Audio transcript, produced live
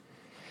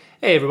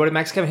Hey everybody,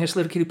 Max Kevin here,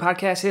 Little Kitty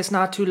Podcast. It's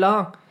not too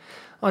long.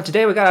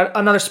 Today we got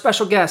another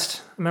special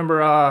guest.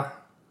 Remember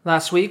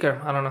last week, or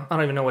I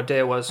don't even know what day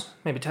it was,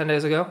 maybe 10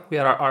 days ago, we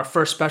had our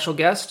first special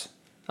guest.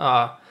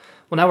 Well,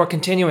 now we're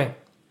continuing.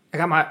 I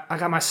got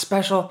my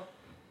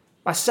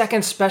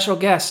second special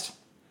guest.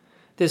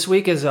 This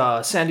week is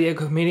San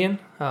Diego comedian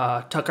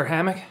Tucker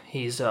Hammock.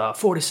 He's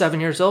 47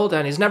 years old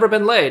and he's never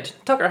been laid.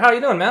 Tucker, how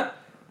you doing, man?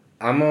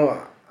 I'm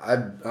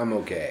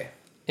okay.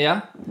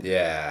 Yeah?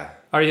 Yeah.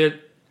 Are you?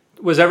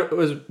 Was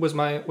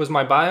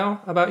my bio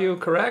about you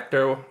correct,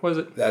 or was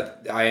it?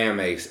 That I am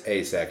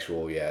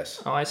asexual,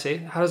 yes. Oh, I see.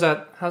 How's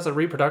the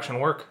reproduction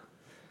work?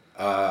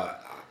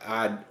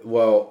 I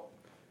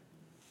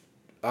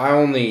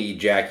only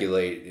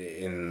ejaculate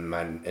in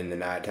the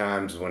night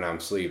times when I'm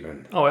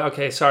sleeping. Oh,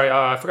 okay. Sorry,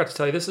 I forgot to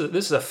tell you. This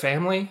is a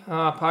family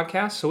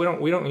podcast, so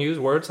we don't use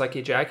words like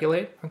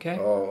ejaculate. Okay.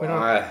 Oh,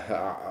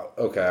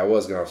 okay. I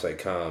was gonna say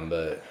cum,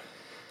 but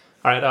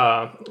all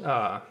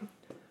right.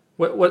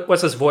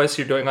 What's this voice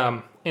you're doing?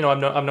 I've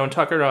known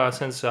Tucker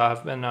since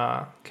I've been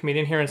a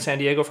comedian here in San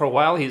Diego for a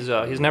while. He's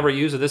never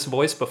used this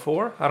voice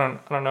before. I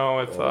don't know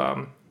if.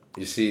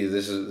 You see,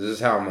 this is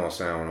how I'm gonna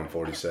sound when I'm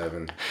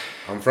 47.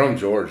 I'm from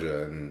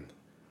Georgia, and.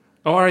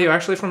 Oh, are you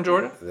actually from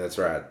Georgia? That's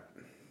right.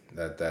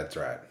 That's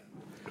right.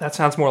 That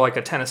sounds more like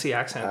a Tennessee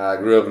accent. I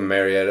grew up in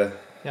Marietta.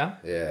 Yeah.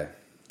 Yeah.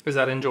 Is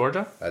that in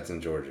Georgia? That's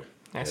in Georgia.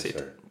 I see.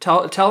 Sir.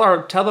 Tell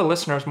the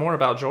listeners more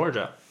about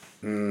Georgia.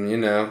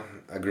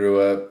 I grew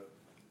up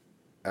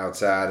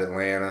outside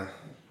Atlanta,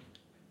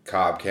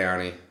 Cobb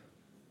County.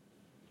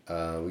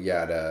 I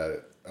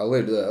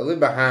lived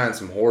behind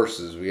some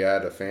horses. We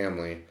had a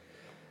family,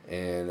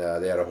 and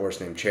they had a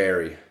horse named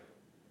Cherry.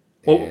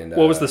 What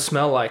was the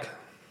smell like?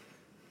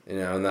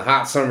 In the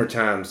hot summer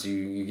times,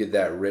 you get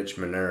that rich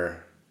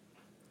manure,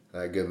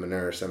 that good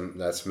manure,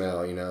 that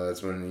smell.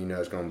 That's when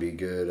it's going to be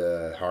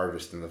good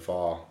harvest in the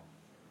fall.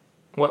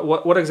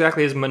 What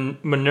exactly is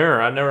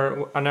manure? I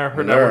never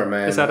heard manure, that.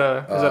 Man. Is that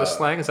a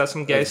slang? Is that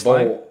some gay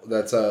slang?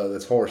 That's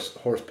horse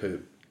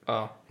poop.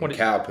 Oh,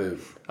 cow poop.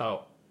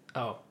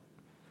 Oh.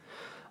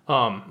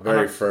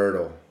 Very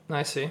fertile.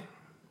 I see.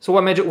 So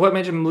what made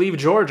you leave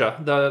Georgia,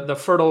 the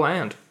fertile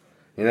land?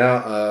 I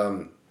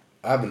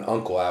have an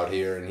uncle out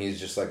here, and he's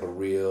just like a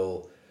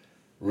real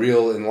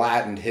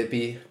enlightened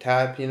hippie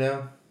type.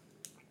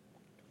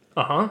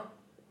 Uh-huh.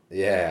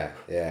 Yeah,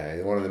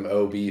 one of them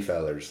OB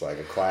fellers, like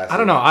a classic. I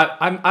don't know.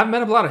 I've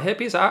met a lot of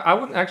hippies. I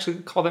wouldn't actually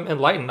call them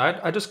enlightened.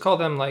 I just call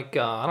them like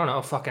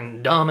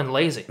fucking dumb and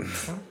lazy.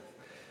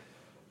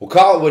 Well,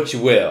 call it what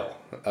you will.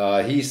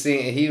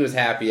 He was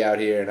happy out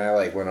here, and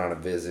I went on a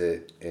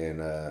visit,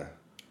 and I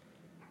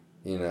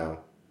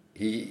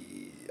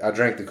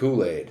drank the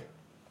Kool-Aid.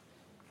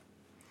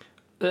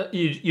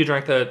 You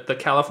drank the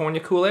California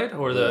Kool-Aid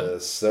or the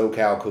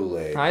SoCal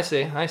Kool-Aid. I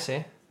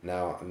see.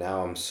 Now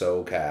I'm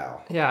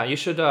SoCal. Yeah, you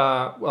should.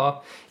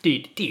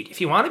 Dude, if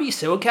you want to be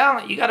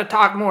SoCal, you got to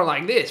talk more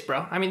like this,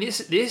 bro. I mean, this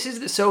is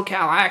the SoCal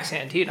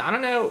accent, dude. I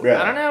don't know. Right.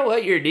 I don't know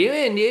what you're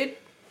doing,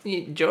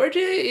 dude. Georgia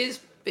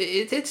it's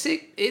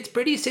sick. It's a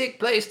pretty sick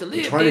place to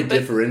live. I'm trying to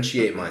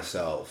differentiate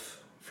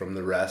myself from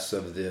the rest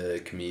of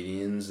the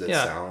comedians that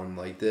sound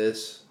like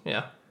this.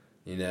 Yeah.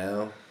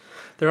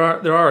 There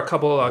are a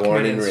couple of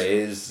born comedians. and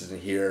raised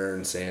here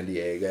in San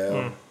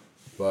Diego,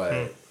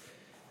 but.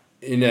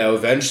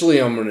 Eventually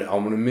I'm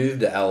gonna move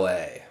to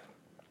LA.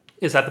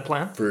 Is that the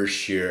plan? For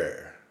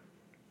sure.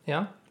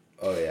 Yeah?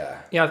 Oh,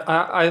 yeah. Yeah,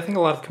 I think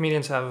a lot of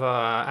comedians have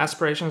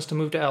aspirations to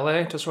move to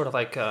LA to sort of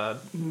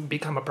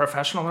become a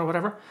professional or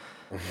whatever.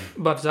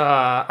 But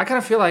I kind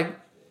of feel like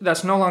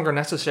that's no longer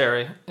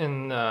necessary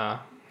in the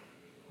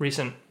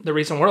recent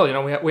world.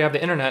 We have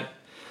the internet.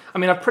 I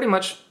mean, I've pretty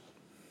much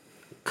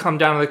come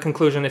down to the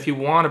conclusion if you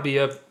want to be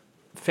a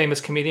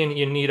famous comedian,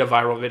 you need a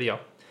viral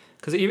video.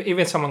 Because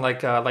even someone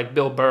like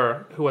Bill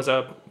Burr, who was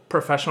a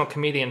professional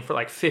comedian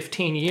for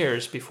 15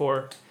 years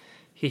before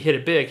he hit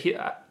it big,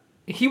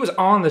 he was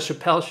on the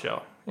Chappelle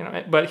Show,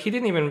 but he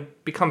didn't even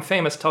become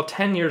famous till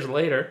 10 years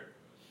later,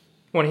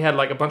 when he had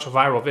a bunch of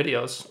viral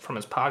videos from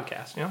his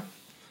podcast.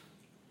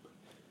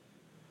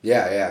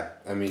 Yeah.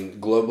 I mean,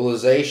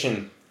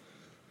 globalization,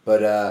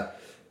 but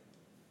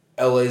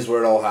LA's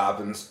where it all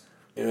happens.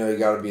 You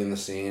got to be in the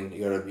scene.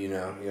 You got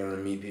to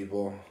meet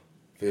people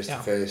face to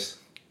face.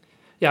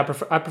 Yeah,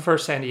 I prefer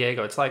San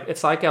Diego. It's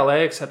like LA,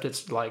 except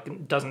it's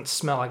doesn't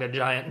smell like a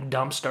giant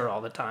dumpster all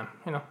the time.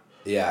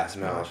 Yeah,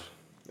 no.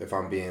 If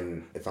I'm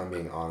being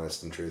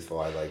honest and truthful,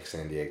 I like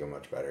San Diego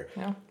much better.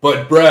 Yeah.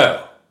 But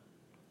bro,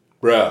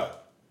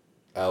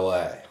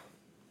 LA.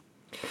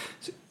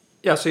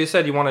 So you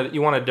said you want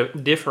to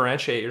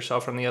differentiate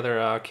yourself from the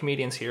other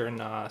comedians here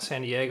in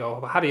San Diego.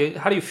 How do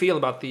you feel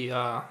about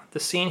the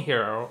scene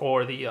here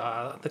or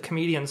the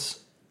comedians?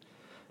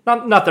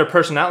 Not their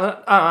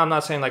personality. I'm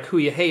not saying who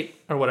you hate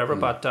or whatever,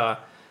 but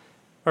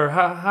or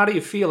how do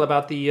you feel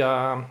about the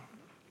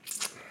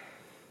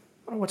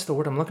what's the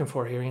word I'm looking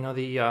for here?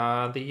 The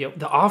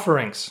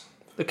offerings,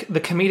 the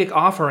comedic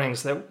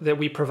offerings that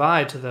we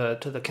provide to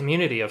the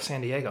community of San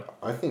Diego.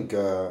 I think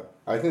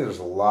there's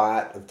a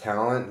lot of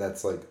talent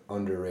that's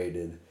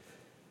underrated.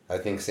 I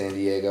think San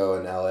Diego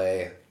and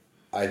LA,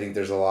 I think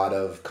there's a lot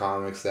of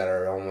comics that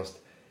are almost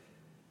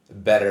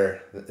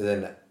better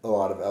than a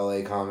lot of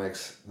LA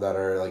comics that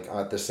are like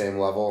at the same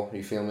level,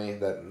 you feel me?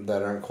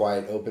 That aren't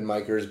quite open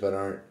micers but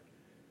aren't,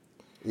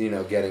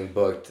 getting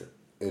booked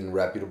in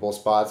reputable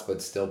spots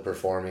but still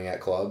performing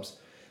at clubs.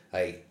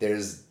 Like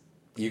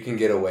you can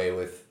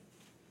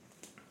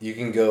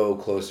go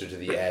closer to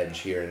the edge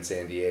here in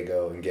San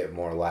Diego and get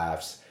more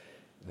laughs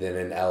than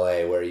in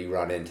LA, where you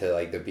run into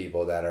like the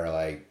people that are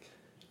like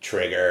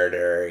triggered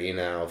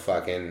or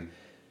fucking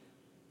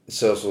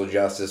social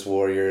justice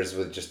warriors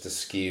with just a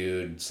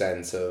skewed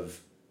sense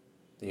of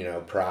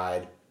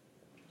pride.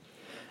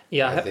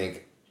 Yeah, I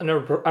think I've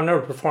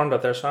never performed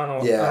up there, so I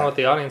don't know what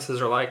the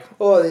audiences are like.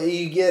 Well,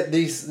 you get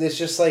these. It's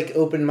just like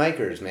open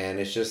micers, man.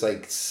 It's just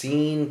like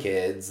scene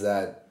kids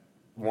that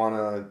want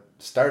to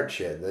start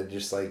shit. They're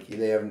just like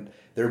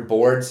they're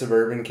bored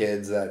suburban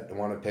kids that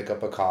want to pick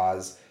up a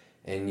cause.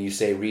 And you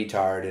say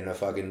retard in a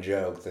fucking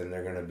joke, then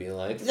they're gonna be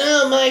like,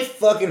 "No, my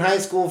fucking high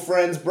school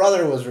friend's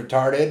brother was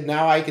retarded.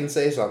 Now I can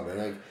say something."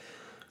 Like,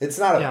 it's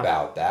not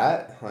about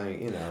that.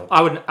 Like,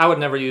 I would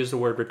never use the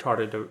word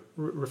retarded to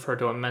refer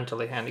to a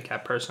mentally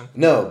handicapped person.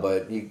 No,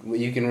 but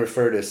you can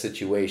refer to a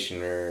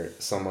situation or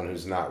someone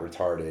who's not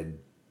retarded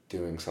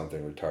doing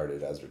something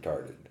retarded as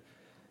retarded.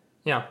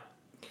 Yeah.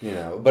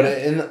 But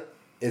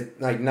it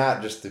like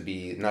not just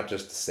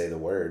to say the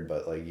word,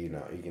 but like you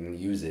can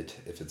use it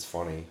if it's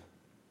funny.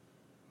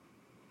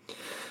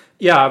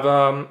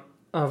 Yeah,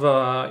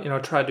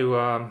 I've tried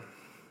to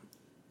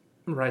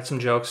write some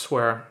jokes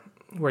where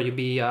you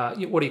be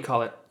what do you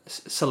call it,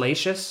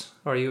 salacious,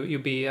 or you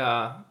be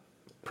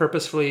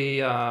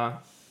purposefully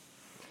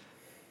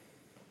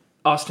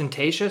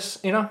ostentatious.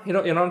 You know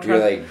what I'm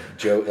trying.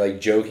 You're like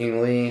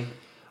jokingly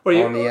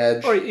on the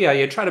edge. Or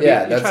you try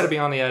to be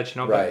on the edge.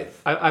 Right.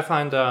 But I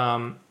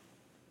find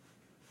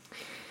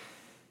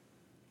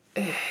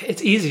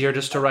it's easier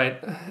just to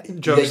write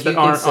jokes that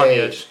aren't on the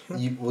edge.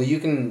 You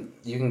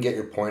can get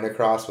your point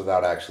across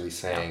without actually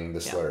saying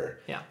the slur.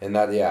 Yeah. And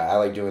I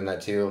like doing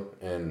that too.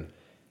 And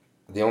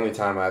the only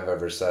time I've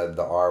ever said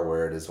the R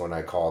word is when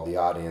I call the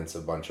audience a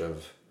bunch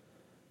of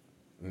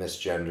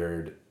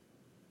misgendered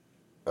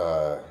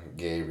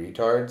gay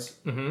retards.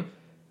 Mm-hmm.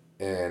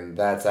 And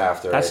that's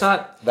after I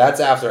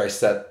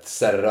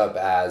set it up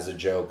as a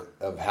joke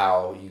of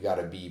how you got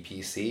to be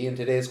PC in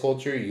today's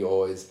culture.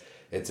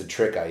 It's a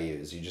trick I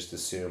use. You just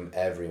assume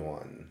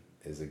everyone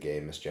is a gay,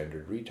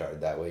 misgendered retard.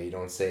 That way you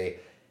don't say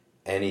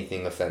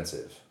anything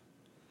offensive.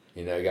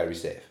 You got to be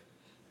safe.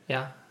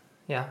 Yeah.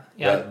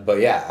 But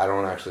I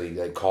don't actually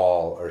like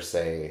call or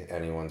say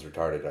anyone's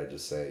retarded. I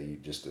just say you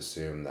just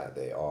assume that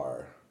they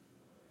are,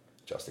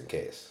 just in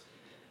case.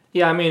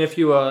 Yeah, I mean, if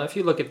you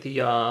look at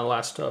the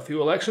last few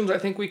elections, I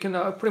think we can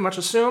pretty much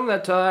assume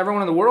that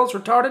everyone in the world's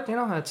retarded.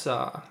 It's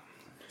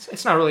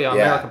not really an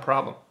American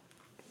problem.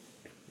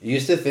 You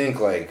used to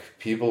think like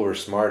people were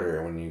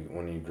smarter when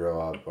you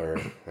grow up, or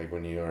like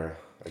when you were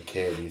a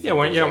kid.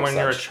 When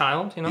you're a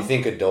child, You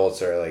think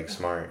adults are like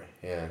smart,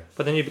 yeah.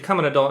 But then you become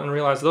an adult and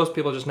realize those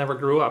people just never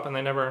grew up and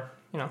they never,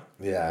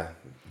 Yeah,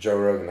 Joe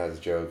Rogan has a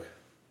joke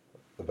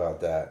about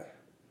that.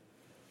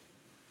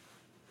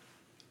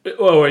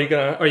 Oh, are you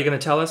gonna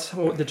tell us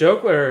the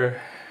joke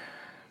or?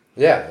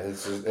 Yeah,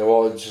 it's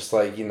just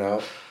like you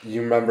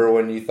remember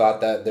when you thought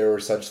that there were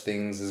such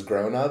things as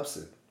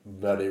grown-ups.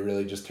 But it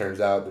really just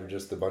turns out they're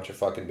just a bunch of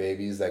fucking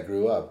babies that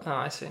grew up. Oh,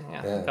 I see.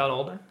 Yeah. Got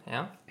older.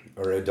 Yeah.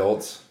 Or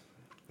adults.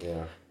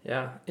 Yeah.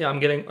 Yeah. I'm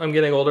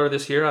getting older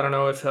this year. I don't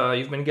know if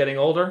you've been getting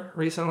older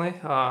recently.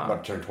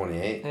 About to turn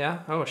 28. Yeah.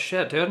 Oh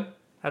shit, dude.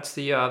 That's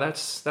the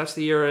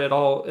year it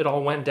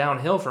all went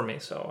downhill for me.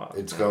 So.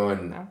 It's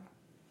going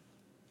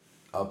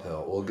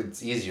uphill. Well,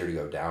 it's easier to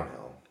go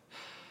downhill.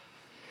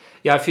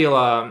 Yeah, I feel.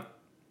 I'm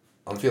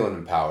feeling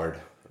empowered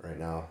right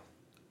now.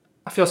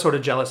 I feel sort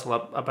of jealous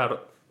about it.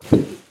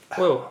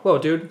 Whoa,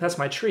 dude, that's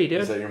my tree,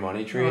 dude. Is that your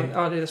money tree?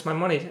 Oh, dude, that's my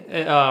money.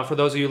 For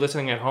those of you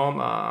listening at home,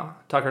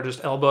 Tucker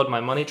just elbowed my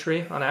money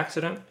tree on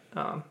accident.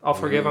 I'll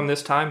forgive him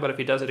this time, but if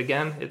he does it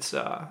again, it's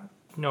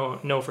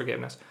no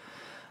forgiveness.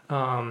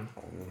 I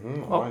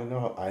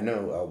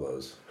know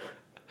elbows.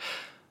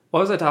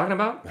 What was I talking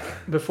about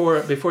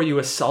before you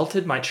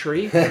assaulted my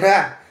tree?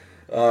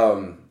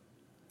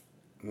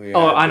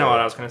 I know what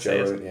I was going to say.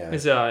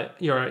 Is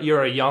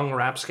you're a young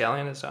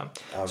rapscallion.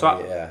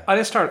 I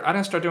didn't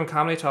start doing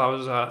comedy till I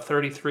was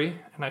 33,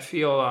 and I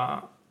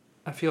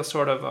feel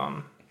sort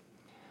of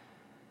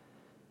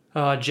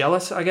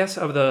jealous, I guess,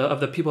 of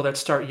the people that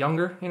start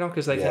younger.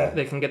 Because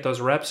they can get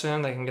those reps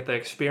in, they can get the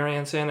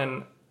experience in,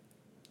 and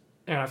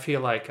I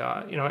feel like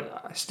I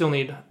still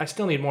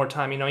need more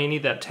time. You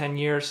need that 10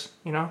 years.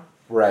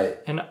 Right.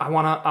 And I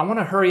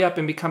wanna hurry up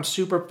and become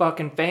super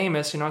fucking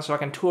famous, so I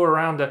can tour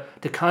around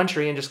the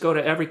country and just go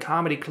to every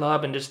comedy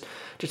club and just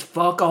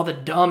fuck all the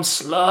dumb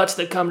sluts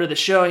that come to the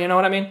show. You know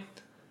what I mean?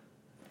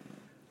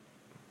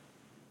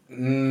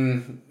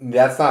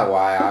 That's not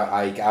why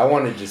I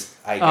want to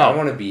I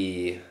want to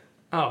be.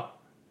 Oh.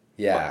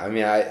 Yeah, I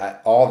mean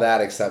I all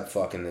that except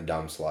fucking the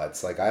dumb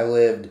sluts. Like I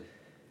lived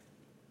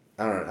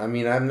I don't know. I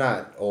mean, I'm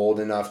not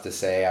old enough to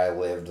say I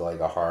lived like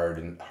a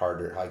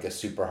harder, like a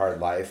super hard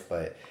life,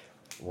 but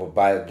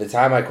by the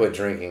time I quit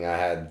drinking, I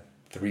had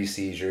 3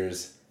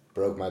 seizures,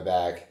 broke my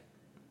back,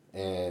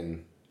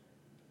 and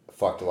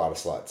fucked a lot of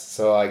sluts.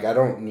 So like, I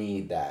don't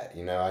need that,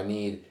 you know. I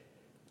need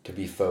to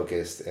be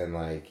focused and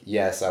like,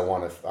 yes, I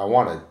want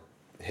to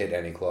hit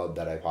any club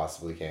that I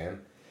possibly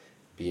can,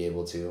 be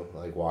able to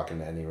like walk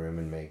into any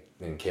room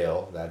and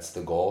kill. That's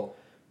the goal,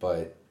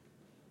 but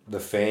the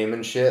fame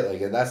and shit,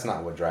 like that's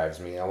not what drives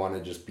me. I want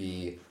to just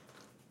be,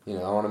 you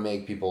know, I want to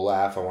make people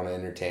laugh. I want to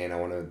entertain. I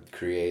want to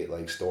create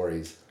like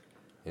stories,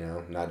 you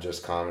know, not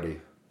just comedy.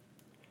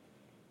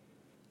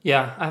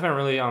 Yeah, I haven't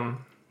really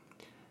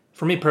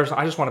for me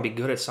personally, I just want to be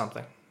good at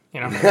something, you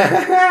know.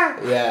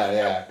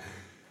 Yeah.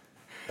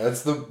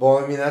 That's the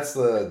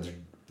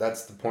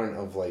point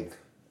of like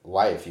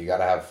life. You got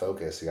to have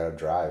focus. You got to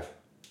drive.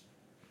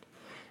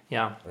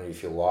 Yeah. Or you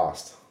feel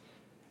lost.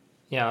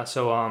 Yeah,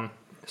 so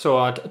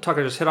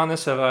Tucker just hit on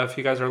this. If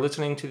you guys are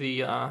listening to the,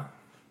 you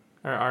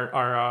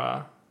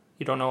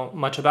don't know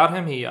much about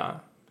him. He,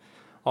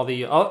 all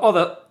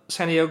the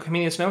San Diego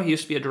comedians know he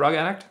used to be a drug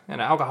addict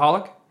and an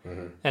alcoholic,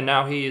 and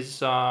now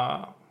he's.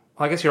 Well,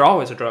 I guess you're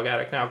always a drug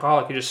addict and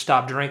alcoholic. You just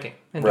stop drinking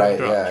and doing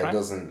drugs, yeah, right? It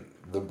doesn't.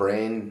 The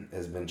brain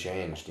has been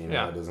changed. You know,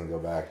 Yeah. It doesn't go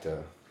back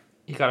to.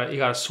 You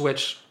gotta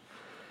switch.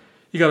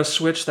 You gotta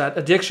switch that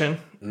addiction.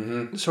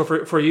 Mm-hmm. So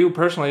for you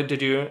personally,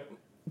 did you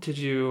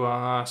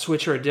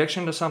switch your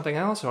addiction to something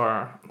else,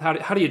 or how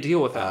do you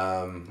deal with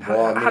that?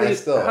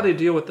 How do you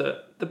deal with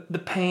the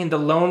pain, the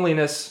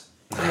loneliness,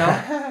 you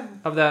know,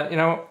 of that? You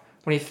know,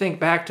 when you think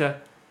back to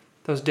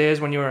those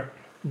days when you were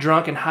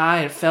drunk and high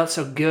and it felt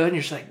so good, and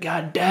you're just like,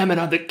 God damn it,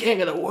 I'm the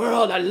king of the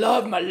world. I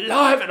love my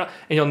life, and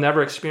you'll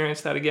never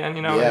experience that again.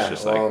 You know, yeah, it's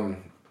just like,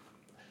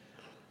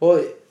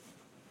 well,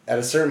 at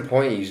a certain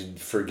point, you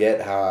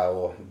forget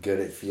how good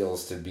it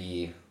feels to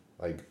be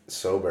like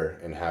sober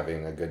and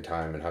having a good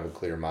time and have a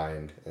clear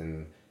mind.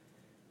 And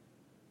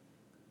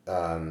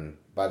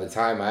by the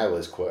time I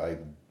was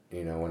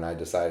when I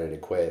decided to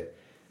quit,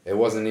 it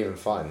wasn't even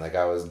fun. Like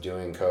I was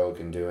doing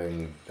coke and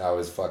I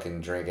was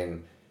fucking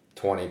drinking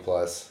 20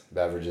 plus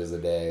beverages a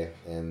day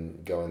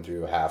and going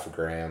through half a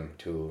gram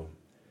to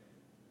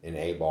an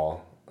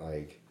 8-ball.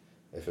 Like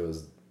if it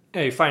was.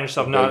 Yeah, you find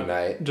yourself not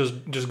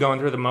just going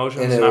through the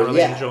motions, and not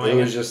really enjoying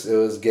it. It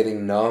was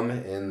getting numb,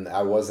 and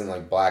I wasn't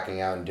like blacking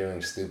out and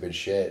doing stupid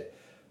shit.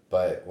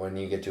 But when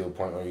you get to a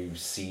point where you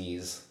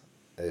seize,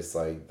 it's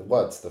like,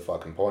 what's the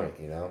fucking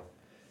point, you know?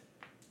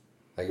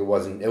 Like it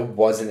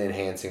wasn't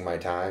enhancing my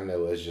time. It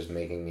was just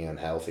making me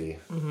unhealthy.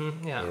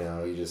 Mm-hmm, yeah. You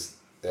know,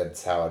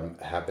 that's how it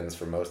happens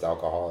for most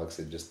alcoholics.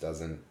 It just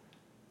doesn't.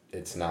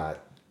 It's not.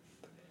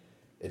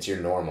 It's your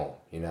normal,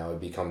 you know.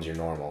 It becomes your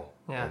normal.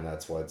 Yeah. And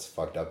that's what's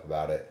fucked up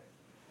about it.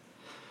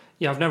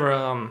 Yeah, I've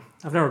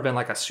never been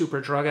like a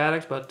super drug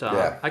addict, but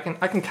I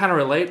can kind of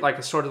relate, like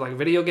a sort of like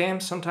video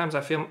games. Sometimes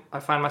I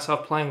find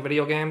myself playing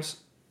video games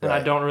and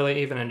I don't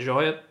really even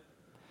enjoy it.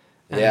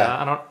 And,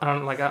 I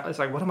don't like. It's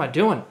like, what am I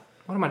doing?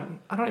 What am I?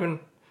 I don't even.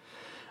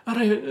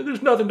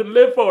 There's nothing to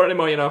live for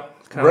anymore. You know,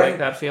 it's kind of like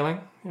that feeling.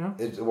 You know.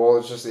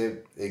 It's just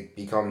it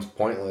becomes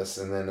pointless,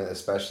 and then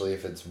especially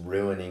if it's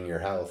ruining your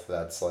health,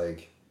 that's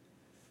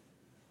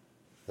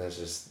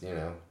just, you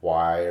know,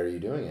 why are you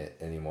doing it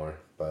anymore?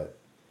 But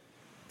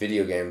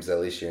video games,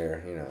 at least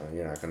you're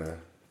not gonna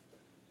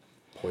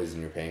poison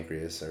your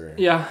pancreas or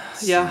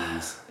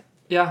seize.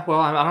 Yeah.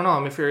 Well, I don't know. I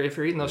mean, if you're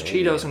eating those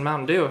Cheetos and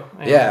Mountain Dew.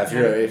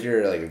 If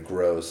you're like a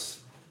gross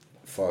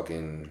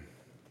fucking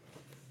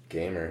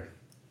gamer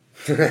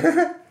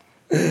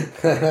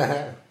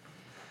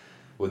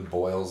with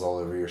boils all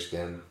over your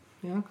skin.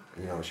 Yeah.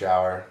 You don't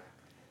shower.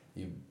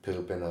 You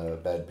poop in a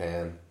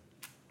bedpan.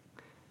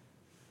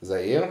 Is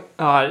that you?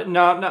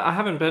 No, I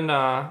haven't been.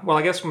 Well,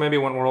 I guess maybe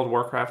when World of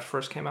Warcraft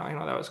first came out, you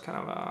know, that was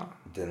kind of.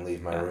 Didn't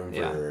leave my room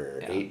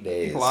for 8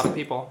 days. A lot of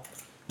people.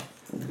 I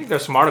think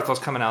there's some articles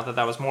coming out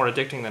that was more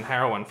addicting than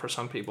heroin for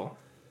some people.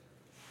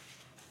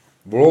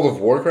 World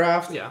of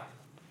Warcraft? Yeah.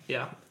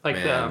 Like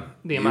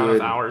the amount of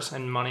hours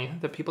and money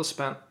that people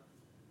spent.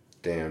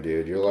 Damn,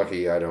 dude, you're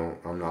lucky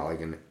I'm not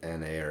like an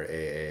NA or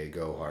AA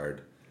go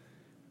hard.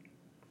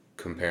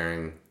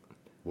 Comparing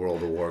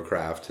World of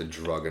Warcraft to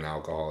drug and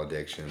alcohol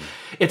addiction.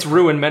 It's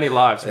ruined many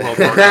lives in World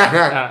of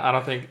Warcraft. I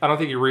don't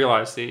think you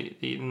realize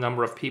the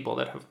number of people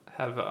that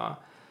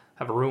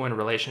have ruined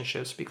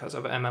relationships because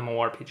of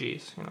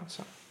MMORPGs, you know.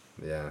 So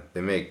yeah, they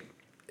make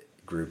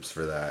groups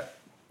for that.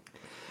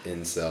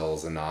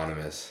 Incels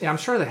Anonymous. Yeah, I'm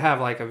sure they have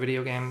like a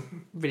video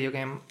game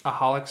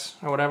aholics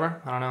or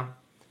whatever. I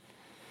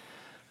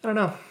don't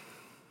know.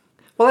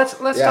 Well,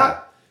 let's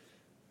talk.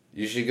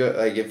 You should go,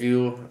 like,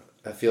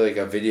 I feel like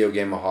a video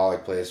game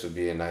aholic place would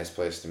be a nice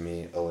place to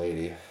meet a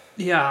lady.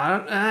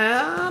 Yeah,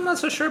 I'm not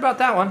so sure about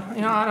that one.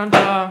 You know,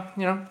 I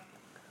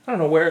don't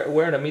know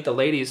where to meet the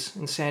ladies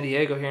in San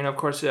Diego here. And of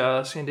course,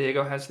 San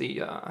Diego has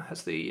the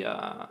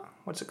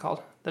what's it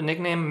called? The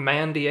nickname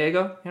Man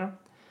Diego. You know.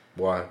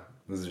 Why?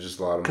 There's just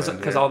a lot of men.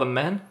 Because all the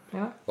men.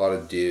 Yeah. A lot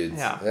of dudes.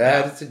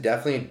 Yeah. It's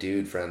definitely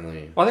dude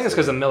friendly. Well, I think it's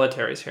because the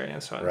military's here, yeah.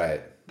 So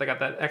right. they got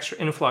that extra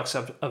influx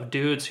of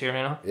dudes here,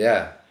 you know.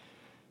 Yeah.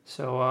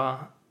 So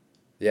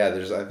yeah,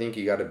 I think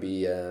you got to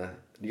be you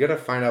got to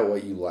find out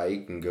what you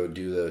like and go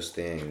do those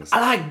things. I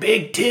like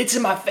big tits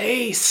in my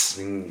face.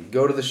 And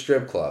go to the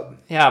strip club.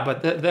 Yeah,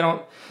 but they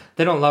don't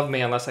love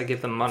me unless I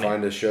give them money.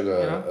 Find a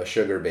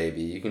sugar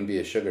baby. You can be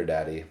a sugar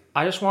daddy.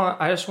 I just want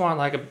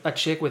like a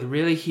chick with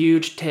really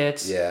huge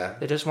tits. Yeah.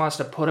 That just wants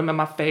to put them in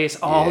my face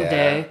all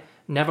day.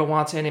 Never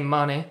wants any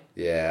money.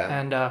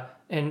 Yeah.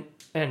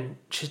 And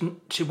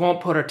she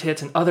won't put her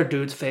tits in other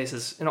dudes'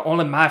 faces. You know,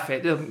 only my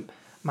face. I'll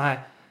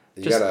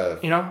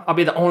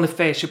be the only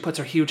face she puts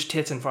her huge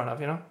tits in front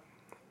of. You know.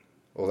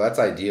 Well, that's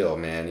ideal,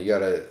 man.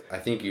 I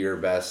think your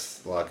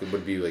best luck it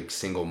would be like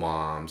single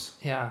moms.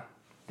 Yeah.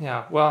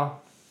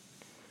 Well,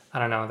 I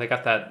don't know. They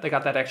got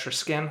that extra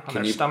skin on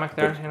their stomach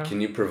there. You know.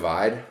 Can you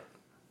provide?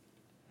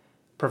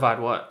 Provide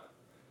what?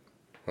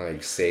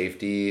 Like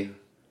safety.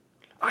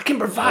 I can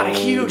provide a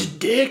huge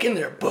dick in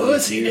their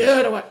pussy,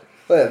 dude.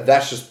 But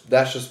that's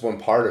just one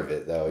part of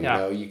it, though. You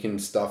know, you can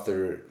stuff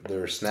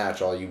their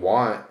snatch all you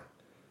want,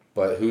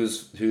 but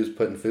who's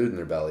putting food in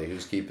their belly?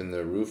 Who's keeping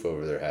the roof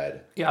over their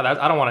head? Yeah,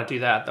 I don't want to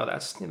do that though.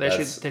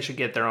 They should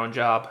get their own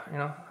job. You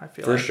know, I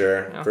feel for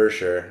sure.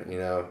 You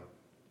know,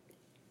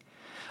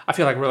 I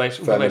feel like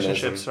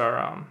relationships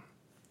are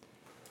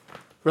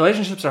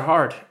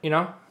hard. You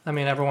know, I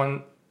mean,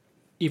 everyone,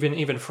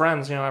 even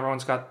friends. You know,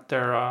 everyone's got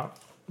their.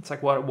 It's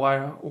like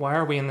why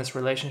are we in this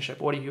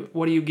relationship? What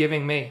are you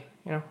giving me?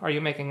 You know, are you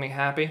making me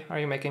happy? Are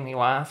you making me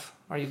laugh?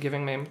 Are you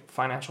giving me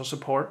financial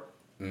support?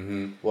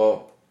 Mm-hmm.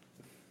 Well,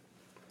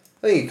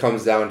 I think it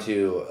comes down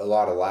to a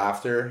lot of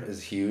laughter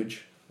is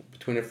huge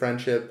between a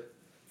friendship.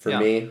 For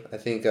me, I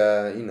think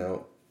you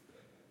know,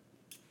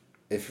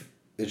 if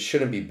it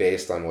shouldn't be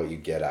based on what you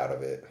get out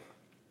of it.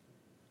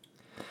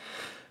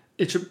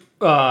 It should.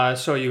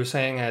 So you were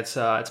saying it's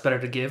better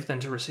to give than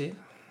to receive?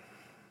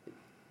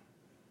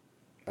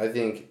 I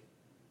think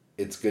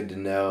it's good to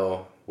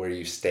know where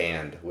you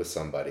stand with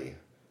somebody.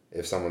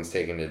 If someone's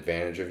taking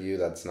advantage of you,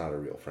 that's not a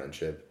real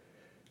friendship.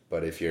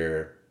 But if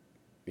you're,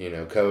 you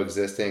know,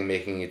 coexisting,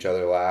 making each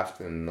other laugh,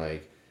 and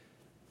like,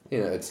 you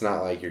know, it's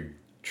not like you're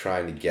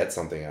trying to get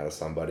something out of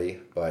somebody,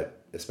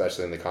 but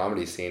especially in the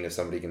comedy scene, if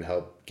somebody can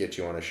help get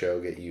you on a show,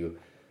 get you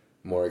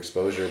more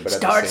exposure, but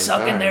start at the same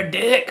sucking time, their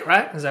dick,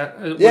 right? Is that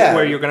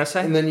where you're gonna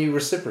say? And then you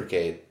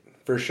reciprocate.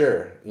 For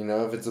sure. You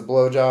know, if it's a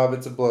blowjob,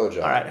 it's a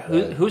blowjob. All right.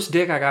 Whose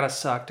dick I gotta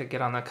suck to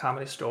get on the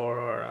Comedy Store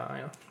or,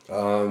 you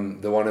know?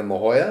 The one in La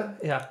Jolla?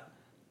 Yeah.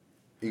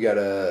 You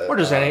gotta... Or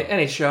just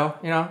any show,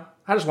 you know?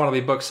 I just want to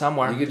be booked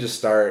somewhere. You could just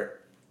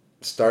start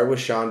with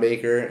Sean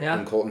Baker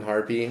and Colton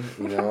Harpy,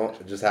 you know?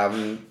 Just have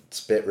them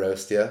spit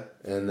roast you,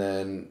 and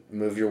then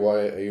move your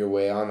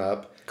way on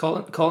up.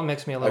 Colton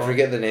makes me a little... I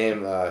forget the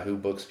name, who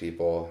books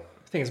people.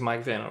 I think it's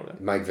Mike Vinn over there.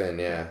 Mike Vinn,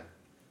 yeah.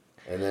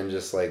 And then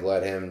just, like,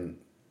 let him...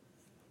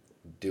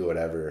 do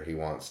whatever he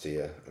wants to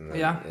you. And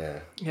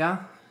then, yeah.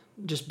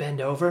 Just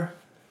bend over.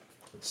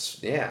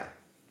 Yeah.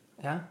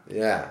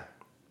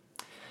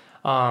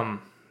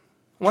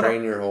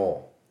 Train your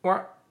hole.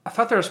 Or I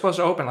thought they were supposed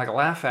to open like a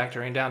Laugh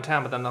Factory in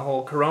downtown, but then the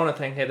whole Corona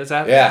thing hit. Is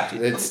that? Yeah,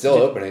 it's still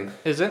opening.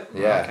 Is it?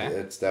 Yeah,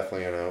 It's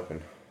definitely gonna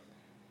open.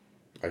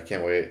 I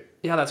can't wait.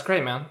 Yeah, that's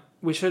great, man.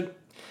 We should.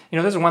 You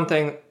know, there's one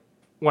thing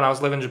when I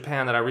was living in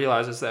Japan that I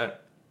realized is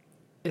that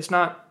it's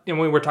not. You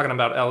know, we were talking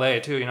about LA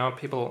too. You know,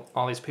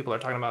 all these people are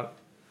talking about.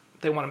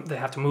 They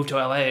have to move to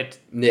LA.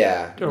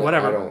 Or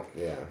whatever.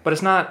 But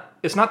it's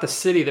not the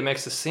city that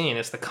makes the scene.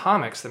 It's the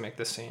comics that make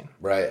the scene.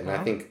 Right, and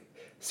I think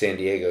San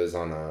Diego's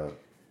on a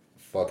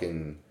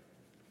fucking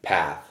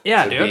path.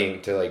 Yeah,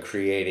 to like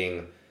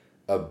creating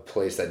a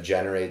place that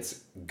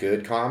generates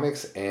good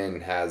comics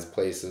and has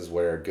places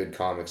where good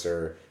comics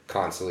are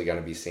constantly going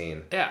to be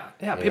seen. Yeah.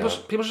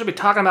 People should be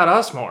talking about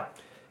us more.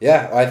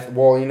 Yeah,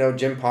 you know,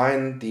 Jim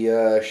Pine.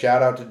 The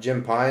shout out to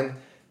Jim Pine.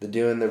 They're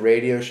doing the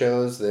radio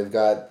shows. They've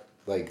got.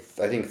 Like,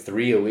 I think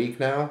 3 a week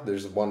now.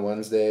 There's one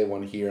Wednesday,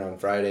 one here on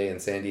Friday in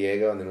San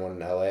Diego, and then one in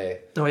LA.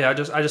 Oh yeah, I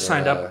just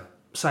signed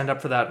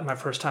up for that my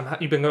first time.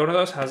 You been going to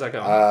those? How's that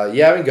going?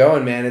 Yeah, I've been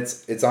going, man.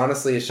 It's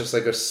honestly just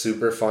like a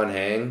super fun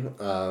hang.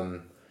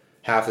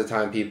 Half the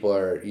time people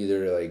are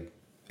either like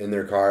in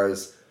their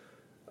cars,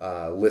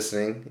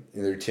 listening,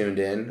 they're tuned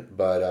in,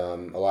 but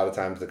a lot of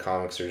times the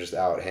comics are just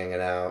out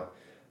hanging out,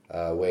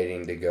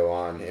 waiting to go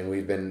on,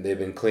 and they've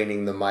been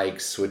cleaning the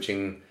mics,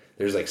 switching.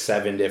 There's like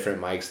 7 different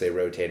mics they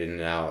rotate in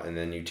and out, and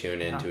then you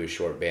tune into a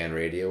short band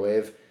radio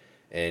wave,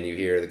 and you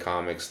hear the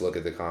comics, look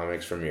at the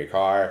comics from your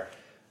car.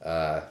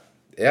 Yeah,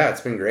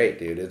 it's been great,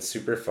 dude. It's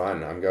super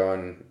fun. I'm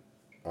going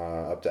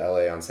up to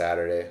LA on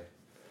Saturday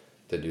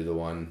to do the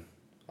one.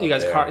 You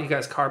guys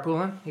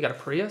carpooling? You got a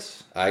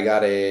Prius? I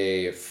got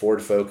a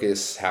Ford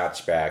Focus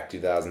hatchback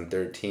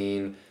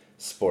 2013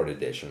 Sport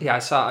Edition. Yeah, I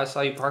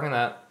saw you parking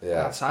that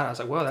outside. I was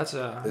like, whoa,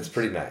 it's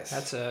pretty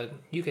nice.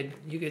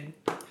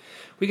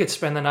 We could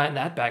spend the night in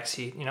that back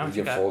seat, you know.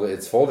 You can fold it.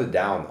 It's folded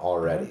down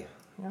already.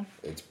 Yeah.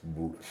 It's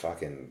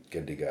fucking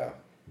good to go.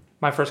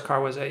 My first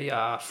car was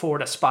a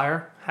Ford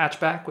Aspire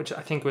hatchback, which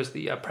I think was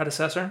the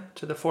predecessor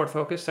to the Ford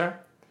Focus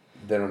there.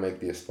 They don't make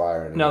the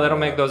Aspire anymore. No, they don't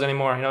make those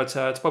anymore. You know, it's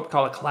what we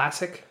call a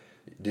classic.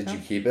 Did you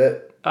keep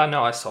it?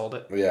 No, I sold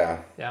it.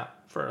 Yeah. Yeah,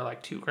 for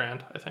like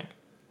 $2,000, I think.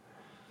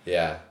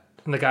 Yeah.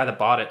 And the guy that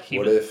bought it,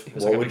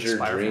 what would your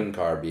dream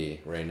car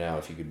be right now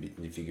if you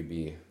could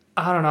be?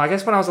 I don't know. I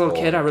guess when I was a little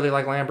kid, I really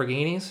liked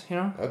Lamborghinis. You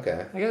know.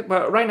 Okay. I guess,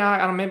 but right now, I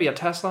don't know, maybe a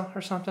Tesla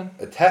or something.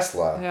 A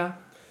Tesla. Yeah.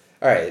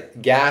 All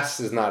right. Gas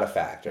is not a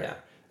factor. Yeah.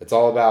 It's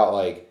all about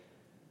like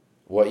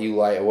what you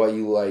like.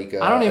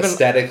 I don't even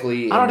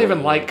aesthetically. I don't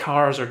even like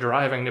cars or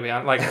driving, to be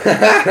honest. Like,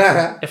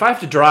 if I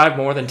have to drive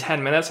more than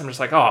 10 minutes, I'm just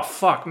like, oh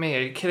fuck me.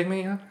 Are you kidding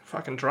me? I'm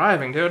fucking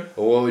driving, dude.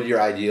 Well, what would your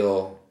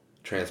ideal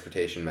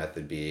transportation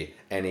method be?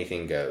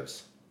 Anything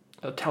goes.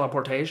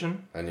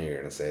 Teleportation. I knew you were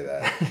gonna say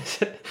that.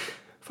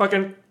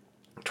 Fucking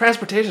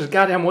transportation is a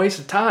goddamn waste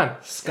of time,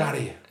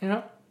 Scotty. You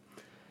know,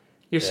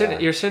 you're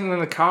sitting in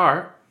the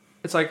car.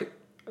 It's like,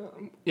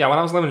 when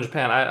I was living in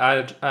Japan, I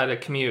had to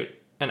commute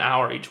an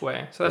hour each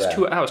way, so that's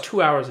that was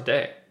 2 hours a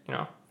day. You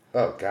know.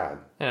 Oh God.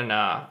 And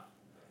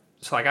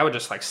so like I would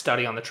just like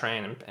study on the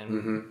train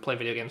and play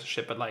video games and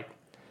shit, but like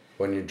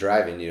when you're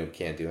driving, you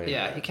can't do anything.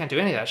 Yeah, you can't do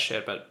any of that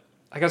shit. But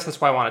I guess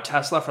that's why I want a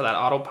Tesla for that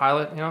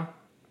autopilot. You know.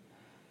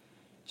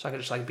 So I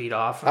could just like beat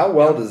off. How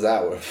well does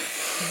that work?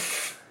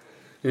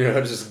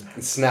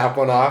 Just snap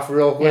one off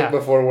real quick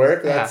before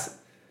work.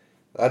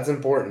 That's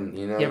important.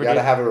 You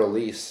gotta have a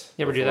release.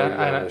 You ever do that?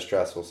 In a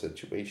stressful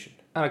situation.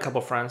 I had a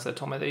couple friends that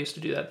told me they used to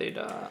do that.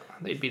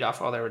 They'd beat off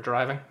while they were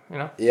driving. You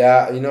know.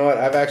 Yeah, you know what?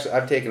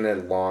 I've taken a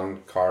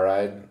long car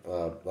ride,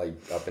 like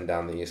up and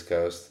down the East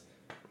Coast.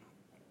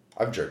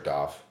 I've jerked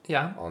off.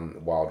 Yeah.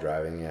 While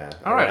driving, yeah.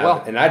 All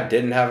right. And I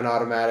didn't have an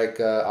automatic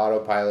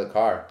autopilot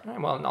car. All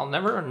right, well, I'll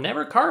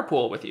never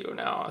carpool with you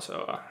now.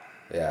 So.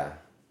 Yeah,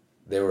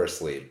 they were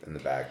asleep in the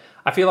back.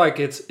 I feel like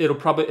it's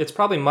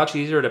probably much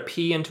easier to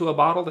pee into a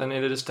bottle than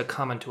it is to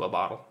come into a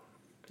bottle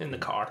in the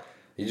car.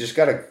 You just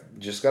gotta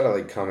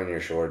like come in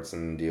your shorts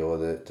and deal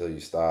with it till you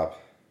stop.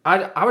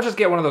 I would just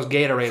get one of those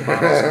Gatorade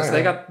bottles because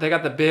they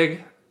got the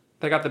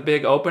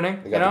big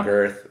opening. They got the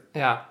girth.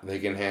 Yeah. They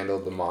can handle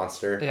the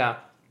monster. Yeah.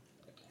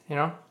 You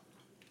know.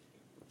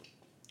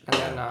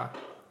 And then.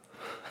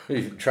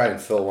 You try and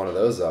fill one of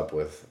those up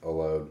with a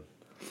load.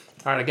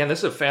 All right. Again, this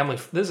is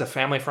a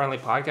family friendly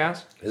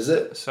podcast. Is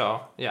it?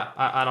 So yeah,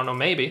 I don't know.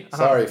 Maybe.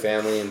 Sorry,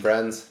 family and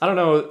friends. I don't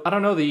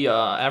know the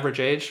average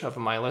age of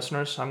my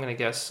listeners. So I'm gonna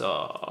guess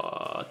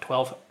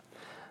 12.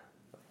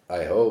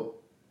 I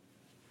hope.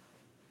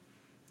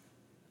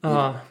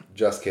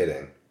 Just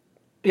kidding.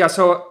 Yeah.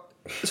 So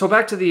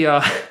back to the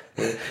what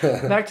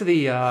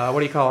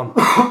do you call them?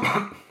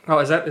 Oh,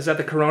 is that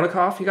the Corona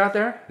cough you got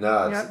there?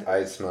 No,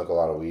 I smoke a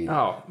lot of weed.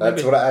 Oh,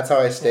 that's how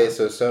I stay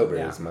so sober.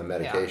 It's my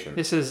medication.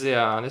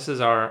 Yeah. This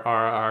is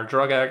our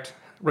drug addict,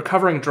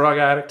 recovering drug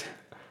addict.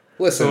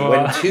 Listen,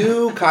 when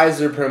two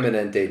Kaiser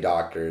Permanente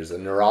doctors, a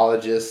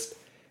neurologist,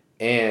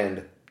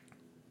 and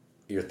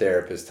your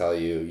therapist tell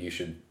you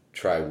should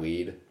try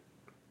weed,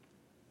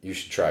 you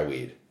should try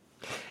weed.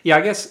 Yeah,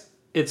 I guess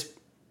it's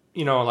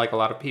like a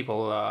lot of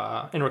people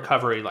in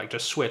recovery like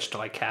just switch to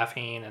like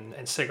caffeine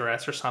and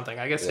cigarettes or something.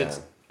 I guess it's.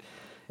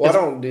 Well, I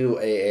don't do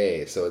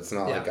AA, so it's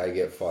not like I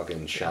get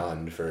fucking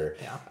shunned for.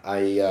 Yeah.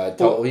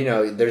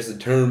 There's a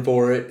term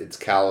for it. It's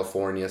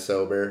California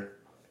sober.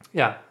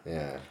 Yeah.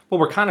 Yeah. Well,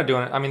 we're kind of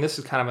doing it. I mean, this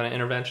is kind of an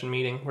intervention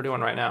meeting we're doing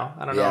right now.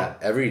 I don't know. Yeah,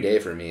 every day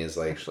for me is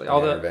like actually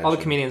all the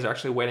comedians are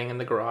actually waiting in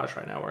the garage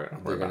right now.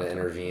 They're going to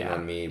intervene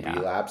on me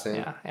relapsing.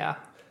 Yeah.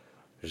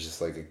 There's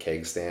just like a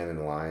keg stand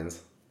and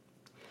lines.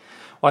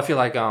 Well, I feel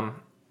like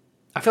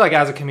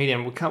as a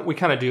comedian, we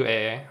kind of do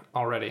AA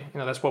already.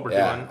 That's what we're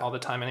doing all the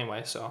time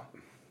anyway. So.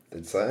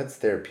 It's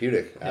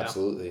therapeutic,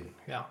 absolutely.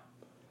 Yeah.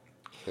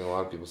 I think a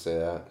lot of people say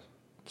that.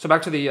 So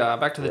back to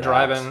the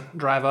drive-in,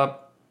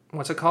 drive-up.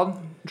 What's it called?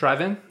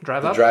 Drive-in,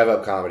 drive-up.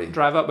 Drive-up comedy.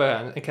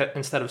 Drive-up,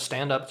 instead of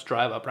stand-up, it's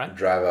drive-up, right?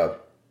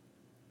 Drive-up.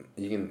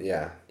 You can,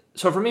 yeah.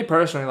 So for me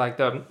personally, like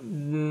the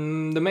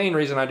main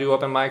reason I do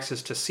open mics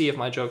is to see if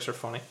my jokes are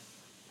funny.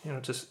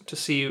 Just to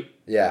see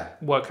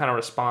what kind of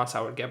response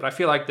I would get. But I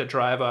feel like the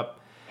drive-up,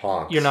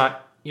 honks.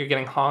 You're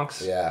getting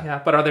honks. Yeah.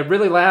 Yeah. But are they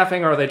really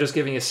laughing or are they just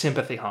giving you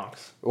sympathy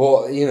honks?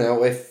 Well,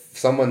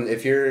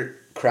 if you're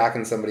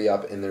cracking somebody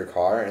up in their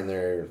car and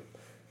they're,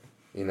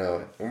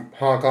 honk,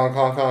 honk,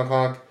 honk, honk,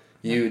 honk,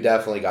 you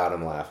definitely got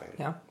them laughing.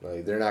 Yeah.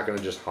 Like, they're not going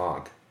to just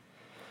honk.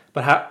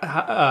 But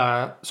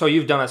how so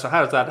you've done it. So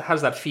how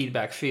does that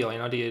feedback feel?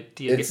 Do you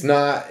It's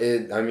not,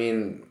 I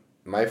mean,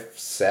 my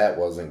set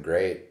wasn't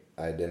great.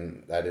 I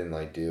didn't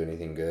like do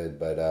anything good,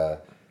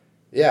 but,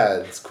 yeah,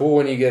 it's cool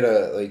when you get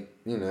a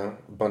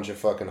bunch of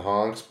fucking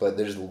honks, but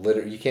there's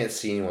literally you can't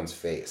see anyone's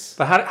face.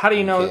 But how do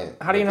you know?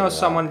 How do you know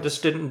someone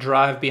just didn't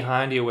drive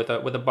behind you with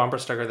a bumper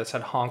sticker that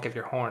said "honk if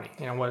you're horny"?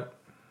 What?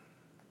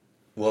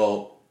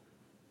 Well,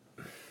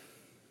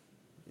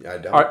 I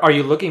don't. Are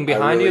you looking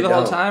behind you the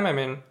whole time? I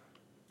mean.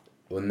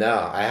 Well,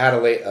 no. I had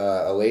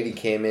a lady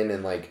came in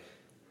and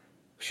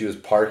she was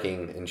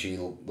parking and she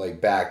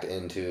backed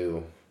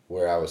into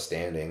where I was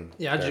standing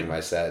during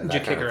my set. Did you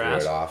kick her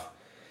ass? It off.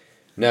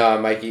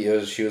 No,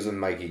 Mikey. She was with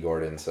Mikey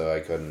Gordon, so I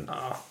couldn't.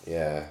 Oh.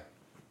 Yeah.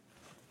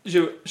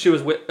 She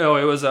was with. Oh,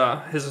 it was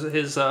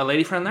his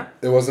lady friend there.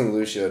 It wasn't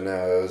Lucia.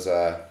 No,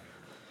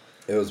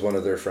 it was one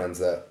of their friends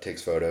that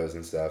takes photos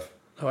and stuff.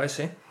 Oh, I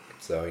see.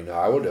 So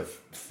I would have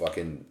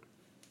fucking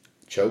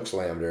choke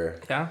slammed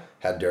her. Yeah.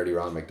 Had Dirty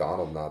Ron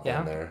McDonald not been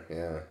Yeah. there.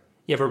 Yeah.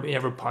 You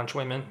ever punch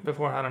women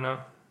before? I don't know.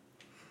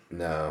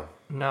 No.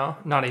 No,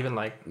 not even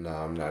like. No,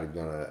 I'm not even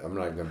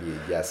gonna be a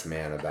yes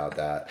man about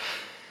that.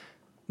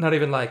 Not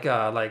even like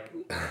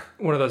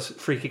one of those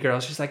freaky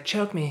girls. She's like,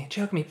 choke me,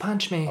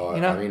 punch me. Oh,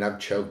 I mean, I've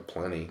choked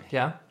plenty.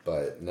 Yeah.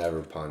 But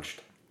never punched.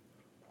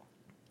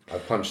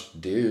 I've punched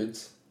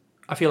dudes.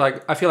 I feel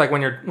like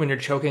when you're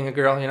choking a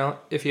girl,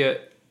 if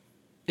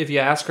you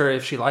ask her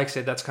if she likes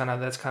it, that's kind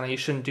of you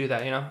shouldn't do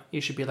that. You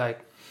should be like.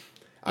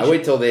 I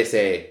wait till they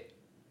say,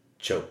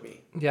 choke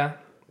me. Yeah.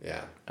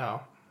 Yeah.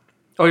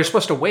 Oh, you're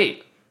supposed to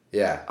wait.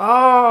 Yeah.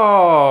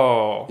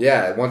 Oh.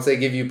 Yeah. Once they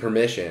give you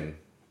permission.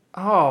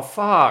 Oh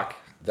fuck.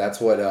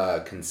 That's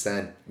what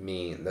consent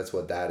means. That's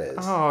what that is.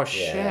 Oh,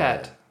 shit.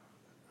 Yeah.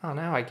 Oh,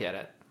 now I get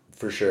it.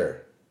 For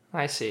sure.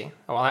 I see.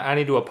 Well, I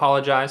need to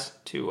apologize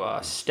to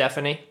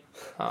Stephanie.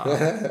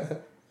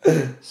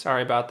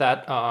 Sorry about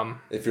that.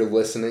 If you're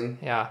listening.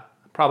 Yeah.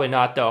 Probably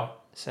not, though,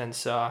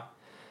 since I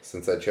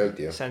choked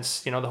you.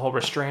 Since, the whole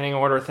restraining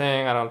order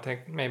thing, I don't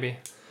think maybe.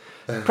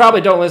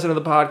 Probably don't listen to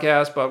the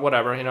podcast, but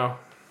whatever,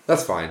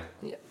 That's fine.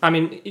 I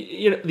mean,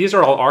 these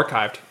are all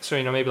archived,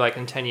 so maybe like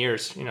in 10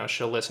 years,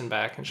 she'll listen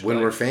back and she'll when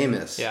be like, we're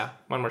famous. Yeah,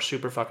 when we're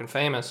super fucking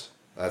famous.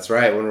 That's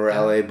right. When we're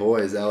LA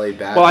boys, LA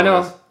bad. Well,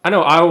 boys. I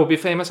know I will be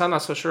famous. I'm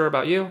not so sure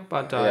about you,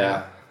 but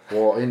yeah.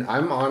 Well,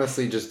 I'm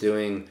honestly just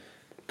doing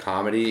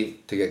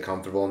comedy to get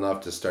comfortable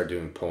enough to start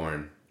doing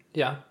porn.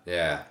 Yeah.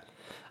 Yeah.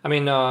 I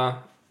mean,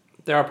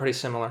 they are pretty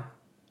similar.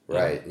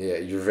 Right. Yeah.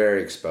 You're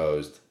very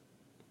exposed.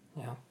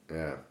 Yeah.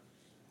 Yeah.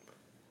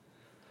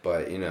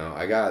 But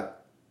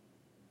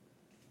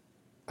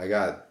I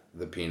got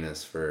the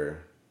penis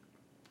for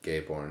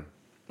gay porn.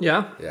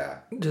 Yeah. Yeah.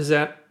 Does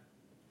that?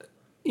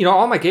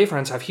 All my gay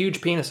friends have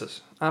huge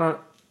penises. I don't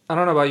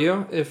know about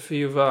you if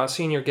you've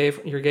seen your gay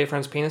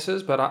friends'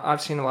 penises, but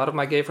I've seen a lot of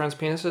my gay friends'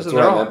 penises. That's and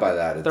what they're I meant by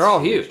that. They're all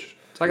huge.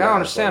 It's like I don't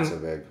understand. So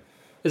big.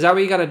 Is that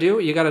what you got to do?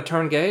 You got to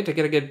turn gay to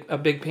get a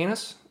big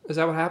penis? Is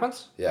that what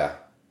happens? Yeah.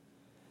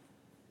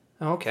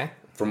 Oh, okay.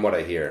 From what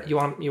I hear. You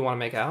want to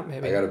make out?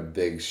 Maybe. I got a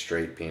big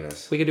straight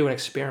penis. We could do an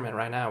experiment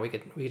right now. We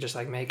could just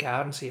like make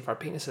out and see if our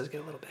penises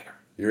get a little bigger.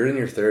 You're in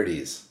your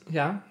 30s.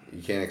 Yeah.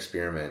 You can't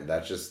experiment.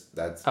 That's just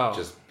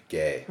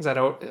gay. Is that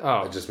oh?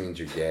 It just means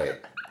you're gay.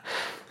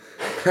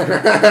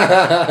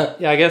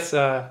 Yeah, I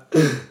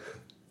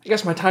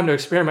guess my time to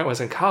experiment was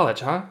in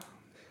college, huh?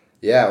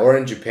 Yeah, or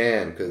in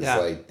Japan because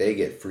Yeah. they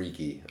get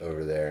freaky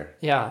over there.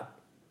 Yeah.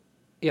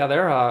 Yeah,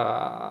 they're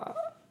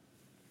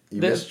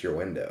You missed your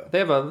window. They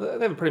have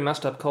a pretty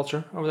messed up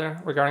culture over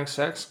there regarding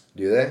sex.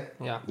 Do they?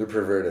 Yeah. They're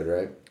perverted,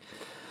 right?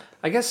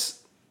 I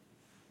guess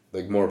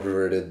Like more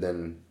perverted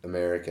than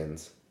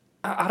Americans.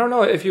 I don't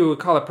know if you would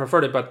call it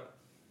perverted, but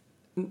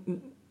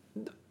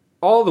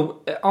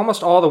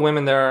almost all the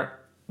women there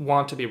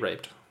want to be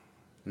raped.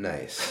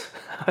 Nice.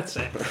 I'd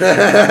say.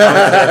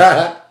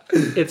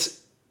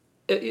 It's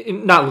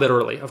not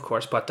literally, of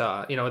course, but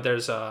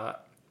there's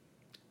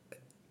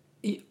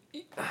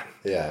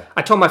Yeah.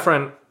 I told my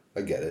friend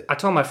I get it. I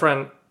told my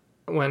friend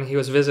when he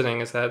was visiting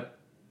is that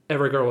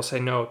every girl will say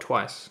no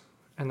twice,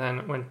 and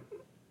then when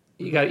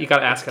you got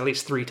to ask at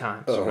least 3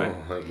 times, Oh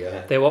right? my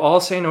god. They will all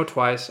say no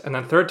twice, and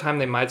then third time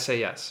they might say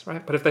yes,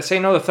 right? But if they say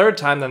no the third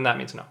time, then that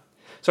means no.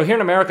 So here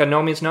in America,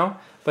 no means no,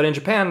 but in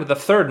Japan, the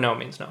third no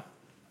means no,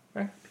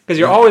 right? Because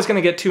you're always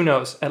going to get 2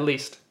 no's at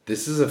least.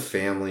 This is a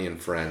family and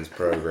friends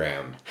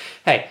program.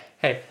 Hey,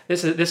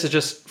 this is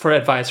just for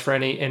advice for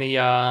any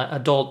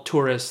adult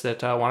tourists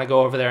that want to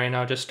go over there.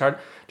 Just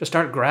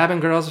start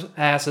grabbing girls'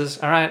 asses,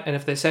 all right? And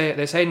if they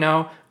say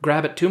no,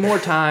 grab it 2 more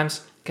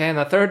times, okay? And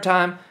the third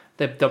time,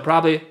 they'll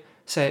probably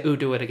say, "Ooh,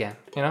 do it again,"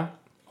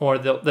 or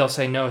they'll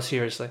say no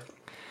seriously.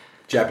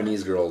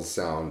 Japanese girls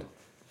sound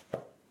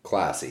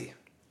classy.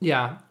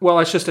 Yeah, well,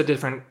 it's just a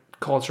different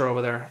culture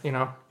over there.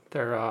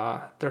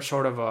 They're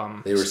sort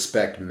of They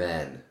respect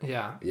men.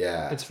 Yeah.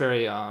 Yeah. It's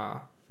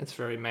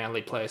very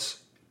manly place.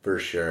 For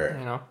sure.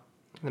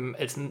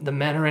 It's the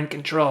men are in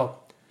control.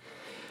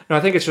 No, I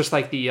think it's just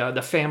like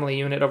the family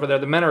unit over there.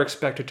 The men are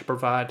expected to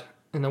provide,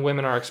 and the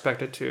women are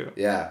expected to.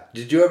 Yeah.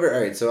 Did you ever? All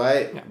right. So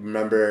I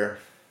remember,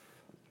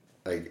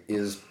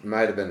 it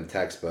might have been a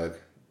textbook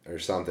or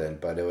something,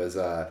 but it was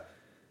the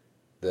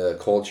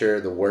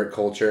work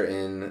culture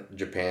in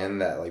Japan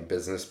that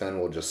businessmen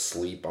will just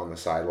sleep on the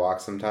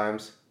sidewalk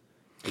sometimes.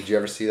 Did you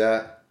ever see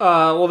that?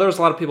 Well, there was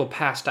a lot of people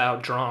passed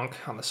out drunk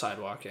on the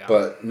sidewalk. Yeah.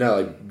 But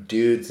no,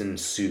 dudes in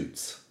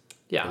suits.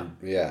 Yeah.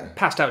 Yeah.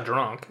 Passed out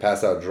drunk.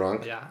 Passed out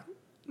drunk. Yeah.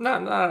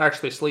 Not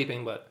actually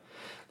sleeping, but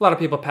a lot of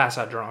people pass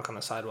out drunk on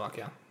the sidewalk.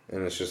 Yeah.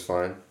 And it's just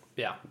fine.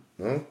 Yeah.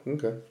 Oh,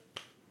 okay.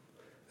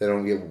 They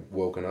don't get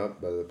woken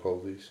up by the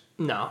police.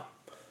 No,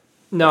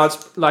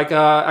 it's like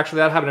actually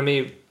that happened to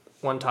me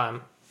one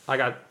time. I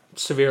got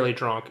severely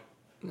drunk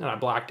and I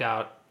blacked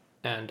out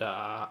and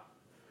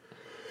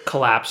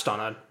collapsed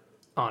on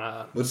on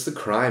a. What's the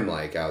crime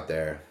like out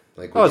there?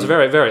 Like, Oh, it's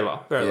very, very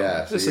low. Very low.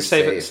 Yeah, so This is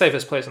you're the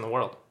safest place in the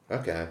world.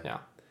 Okay. Yeah.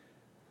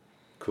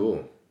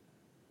 Cool.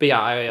 But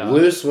yeah,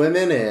 loose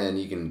women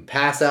and you can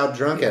pass out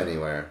drunk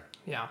anywhere.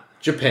 Yeah.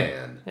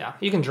 Japan. Yeah,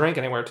 you can drink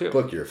anywhere too.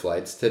 Book your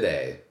flights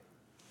today.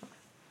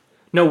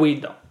 No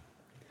weed though.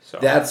 So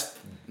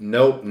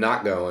nope,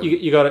 not going.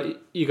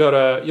 You'll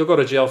go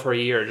to jail for a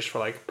year just for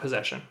like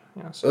possession.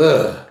 You know, so,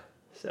 Ugh.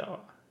 So.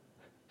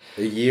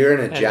 A year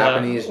in a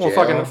Japanese jail.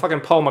 Well,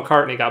 fucking Paul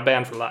McCartney got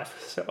banned for life.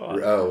 So.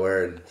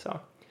 Word.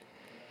 So.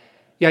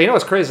 Yeah, you know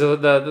what's crazy?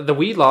 The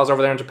weed laws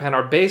over there in Japan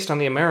are based on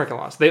the American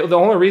laws. The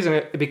only reason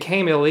it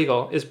became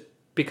illegal is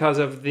because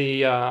of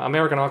the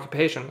American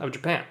occupation of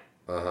Japan.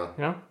 Uh-huh.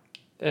 You know,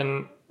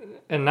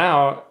 and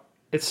now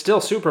it's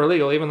still super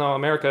illegal, even though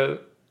America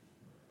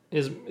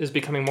is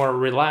becoming more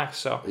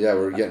relaxed. So yeah,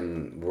 we're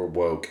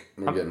woke.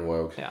 We're getting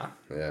woke. Yeah.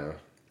 Yeah.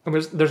 And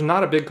there's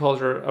not a big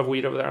culture of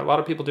weed over there. A lot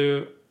of people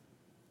do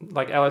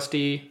like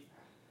LSD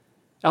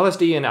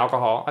and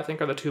alcohol. I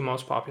think are the two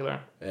most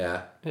popular.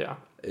 Yeah. Yeah.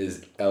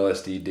 Is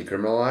LSD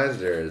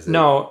decriminalized or is it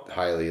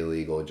highly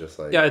illegal, just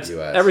like US?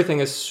 Everything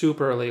is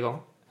super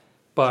illegal,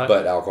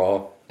 but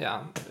alcohol,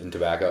 yeah, and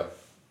tobacco,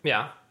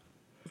 yeah,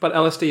 but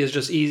LSD is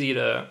just easy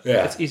to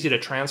it's easy to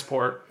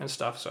transport and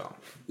stuff. So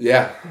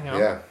yeah, you know?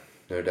 Yeah,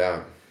 no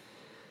doubt.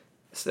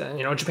 So,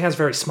 you know, Japan's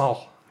very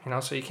small, you know,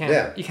 so you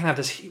can't have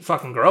this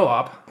fucking grow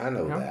up. I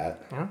know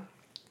that. You know?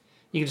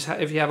 You can just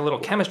if you have a little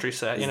chemistry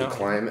set, Is the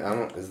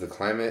climate? Is the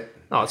climate?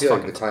 No, it's I feel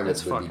fucking, like the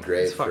climate would be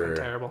great it's fucking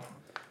terrible.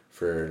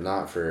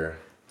 Not for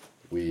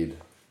weed.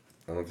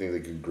 I don't think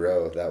they could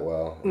grow that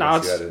well. No, I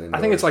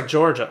think it's like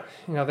Georgia.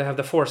 You know, they have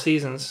the 4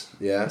 seasons.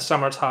 Yeah. The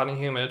summer it's hot and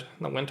humid.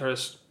 The winter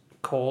is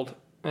cold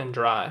and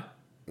dry.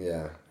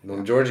 Yeah.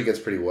 Well, Georgia gets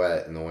pretty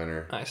wet in the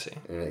winter. I see.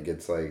 And it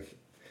gets like,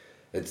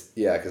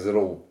 because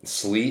it'll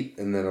sleet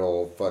and then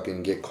it'll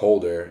fucking get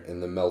colder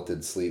and the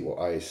melted sleet will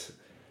ice.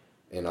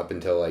 And up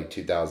until like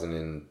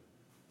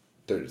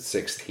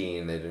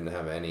 2016, they didn't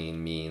have any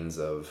means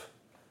of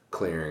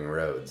clearing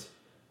roads.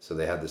 So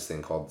they had this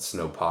thing called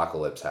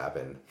snowpocalypse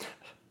happen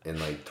in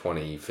like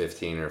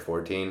 2015 or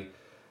 14,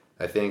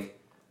 I think.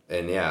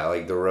 And yeah,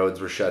 like the roads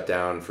were shut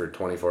down for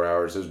 24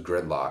 hours. There's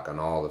gridlock on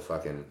all the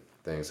fucking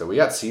things. So we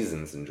got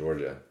seasons in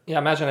Georgia. Yeah,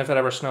 imagine if it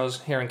ever snows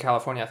here in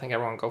California. I think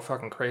everyone would go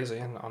fucking crazy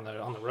on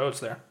the roads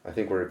there. I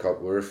think we're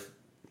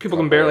people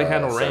can barely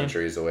handle rain.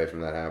 Centuries away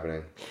from that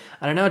happening.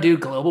 I don't know,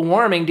 dude. Global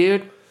warming,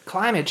 dude.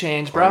 Climate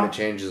change, bro. Climate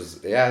change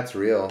it's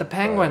real. The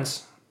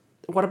penguins.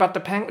 What about the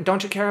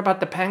Don't you care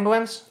about the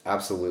penguins?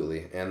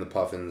 Absolutely, and the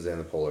puffins and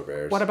the polar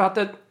bears. What about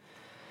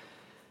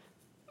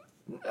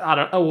I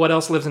don't know what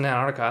else lives in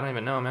Antarctica. I don't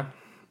even know, man.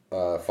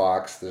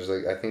 Fox.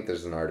 I think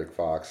there's an Arctic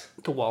fox.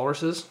 The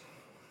walruses.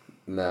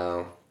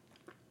 No.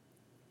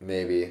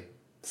 Maybe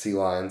sea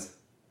lions.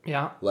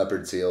 Yeah.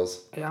 Leopard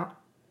seals. Yeah.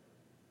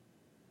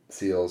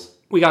 Seals.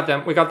 We got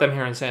them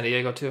here in San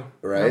Diego too.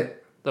 Right. You know?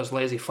 Those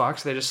lazy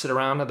fucks, they just sit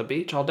around at the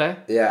beach all day.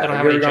 Yeah, they don't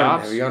have any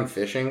jobs. Have you gone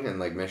fishing in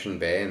like Mission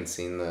Bay and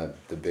seen the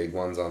big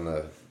ones on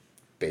the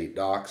bait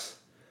docks?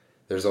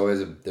 There's always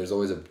a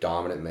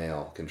dominant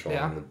male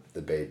controlling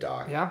the bait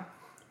dock. Yeah.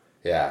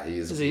 Yeah,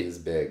 he's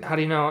big. How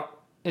do you know?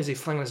 Is he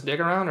flinging his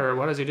dick around, or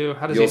what does he do?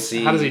 How does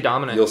he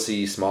dominate? You'll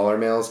see smaller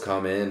males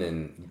come in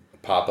and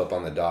pop up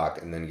on the dock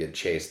and then get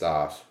chased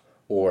off,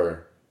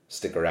 or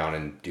stick around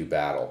and do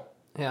battle.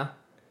 Yeah.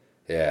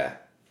 Yeah.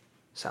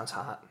 Sounds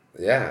hot.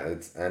 Yeah,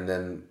 and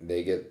then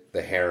they get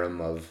the harem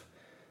of,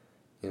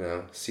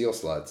 seal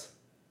sluts.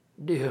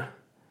 Dude.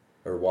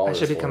 Or walrus. I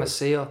should become a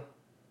seal.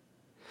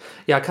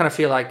 Yeah, I kind of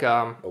feel like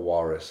a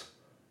walrus.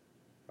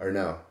 Or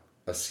no,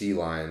 a sea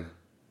lion.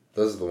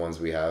 Those are the ones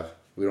we have.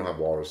 We don't have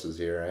walruses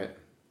here, right?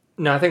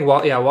 No, I think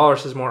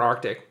walrus is more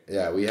Arctic.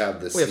 Yeah, we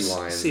have sea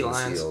lions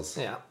and seals.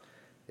 Yeah.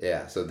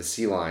 Yeah, so the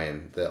sea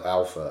lion, the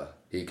alpha,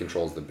 he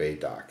controls the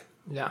bait dock.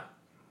 Yeah.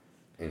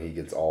 And he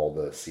gets all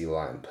the sea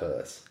lion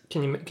puss.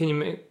 Can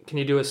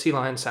you do a sea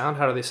lion sound?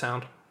 How do they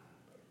sound?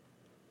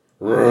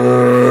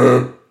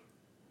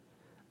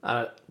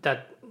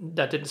 That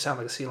didn't sound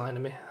like a sea lion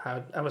to me.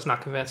 I was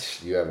not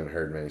convinced. You haven't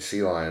heard many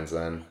sea lions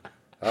then.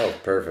 Oh,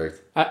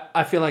 perfect.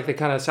 I feel like they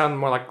kind of sound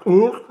more like.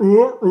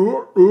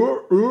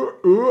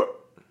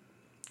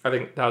 I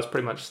think that was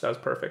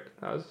perfect.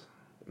 That was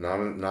not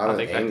an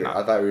angry.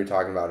 I thought we were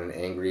talking about an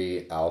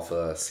angry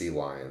alpha sea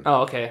lion.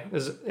 Oh, okay.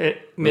 Is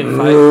it mid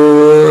fight?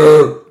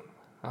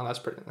 Oh, that's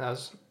pretty. That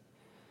was.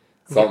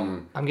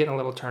 I'm getting a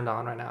little turned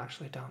on right now.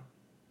 Actually, don't.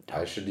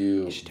 I should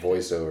do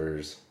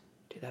voiceovers.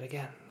 Do that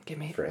again. Give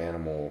me for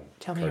animal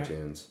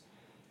cartoons.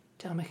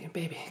 Tell me,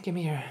 baby. Give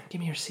me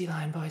your sea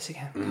lion voice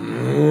again.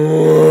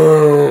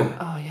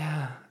 Oh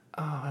yeah.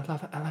 Oh,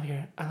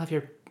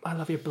 I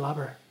love your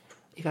blubber.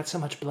 You got so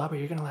much blubber.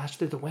 You're gonna last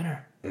through the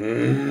winter.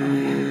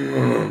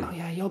 Oh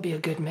yeah, you'll be a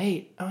good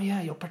mate. Oh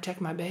yeah, you'll protect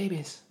my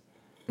babies.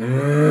 Oh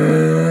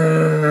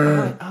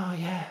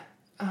yeah.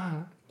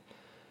 Oh.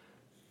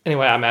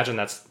 Anyway, I imagine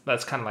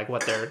that's kind of like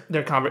what their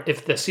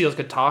if the seals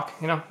could talk,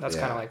 that's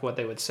kind of like what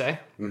they would say.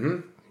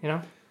 Mm-hmm.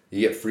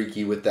 You get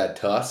freaky with that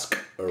tusk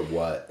or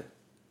what?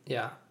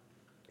 Yeah.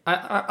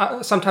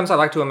 Sometimes I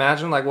like to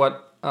imagine like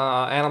what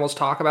animals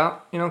talk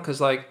about,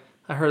 because like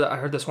I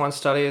heard this one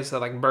study is that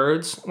like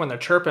birds when they're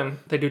chirping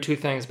they do two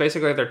things.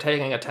 Basically, they're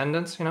taking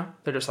attendance.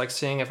 They're just like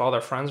seeing if all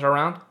their friends are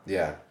around,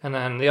 Yeah. and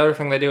then the other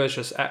thing they do is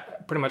just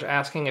pretty much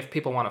asking if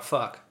people want to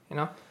fuck.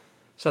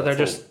 So That's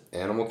they're just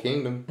animal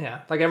kingdom.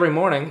 yeah, like every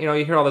morning, you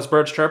hear all those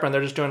birds chirping.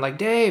 They're just doing like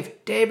Dave,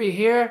 are you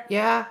here?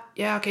 Yeah,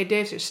 okay,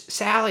 Dave.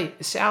 Sally,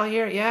 is Sally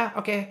here? Yeah,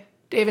 okay,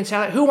 Dave and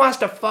Sally. Who wants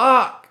to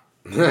fuck?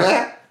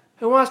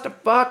 Who wants to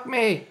fuck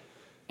me?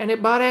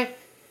 Anybody?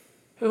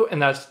 Who?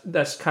 And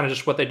that's kind of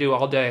just what they do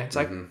all day. It's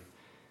like,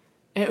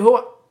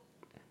 who?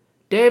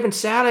 Dave and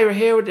Sally are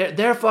here.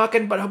 They're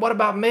fucking. But what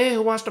about me?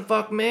 Who wants to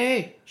fuck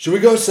me? Should we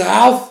go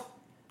south?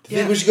 Do you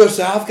think we should go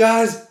south,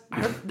 guys?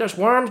 There's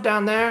worms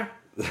down there.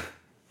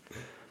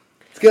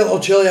 It's getting a little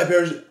chilly up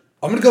here.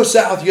 I'm gonna go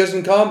south. You guys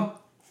can come.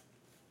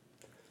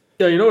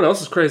 Yeah, you know what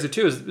else is crazy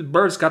too is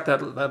birds got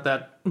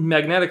that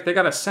magnetic. They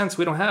got a sense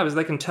we don't have. Is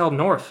they can tell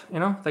north.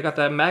 They got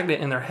that magnet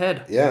in their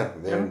head. Yeah,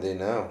 they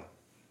know.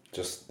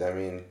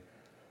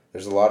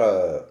 There's a lot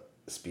of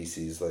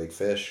species like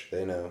fish.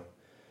 They know.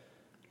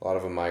 A lot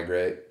of them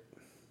migrate.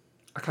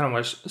 I kind of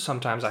wish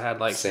sometimes I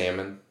had like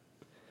salmon.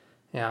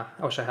 Yeah,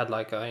 I wish I had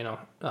like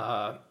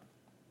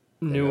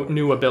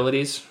new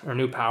abilities or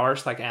new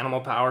powers like animal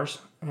powers.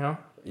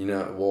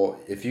 Well,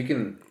 if you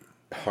can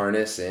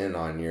harness in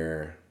on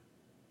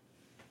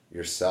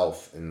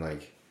yourself and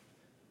like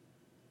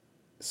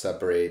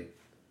separate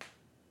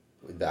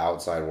the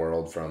outside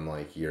world from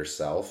like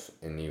yourself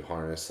and you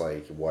harness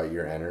like what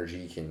your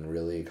energy can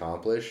really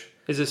accomplish,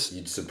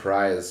 you'd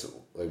surprise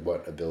like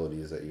what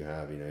abilities that you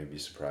have. You'd be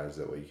surprised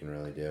at what you can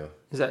really do.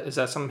 Is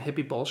that some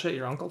hippie bullshit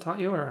your uncle taught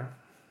you, or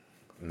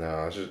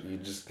no? You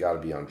just got to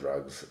be on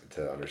drugs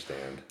to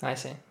understand. I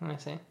see.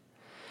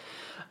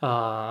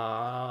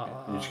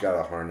 You just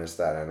gotta harness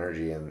that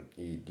energy and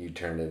you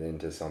turn it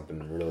into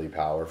something really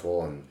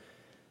powerful, and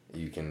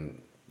you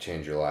can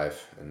change your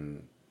life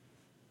and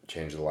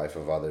change the life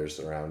of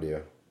others around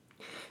you.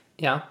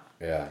 Yeah.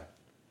 Yeah.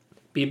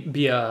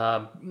 Be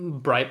a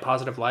bright,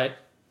 positive light.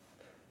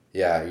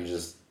 Yeah, you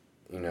just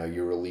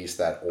you release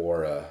that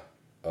aura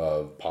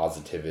of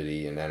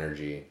positivity and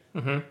energy,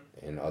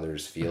 and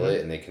others feel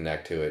it and they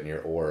connect to it, and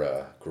your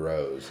aura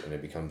grows and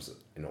it becomes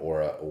an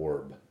aura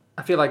orb.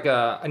 I feel like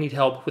I need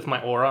help with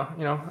my aura.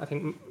 I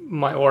think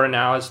my aura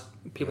now is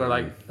people are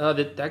like, oh,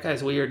 that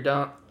guy's weird.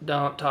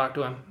 Don't talk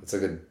to him. It's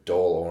like a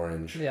dull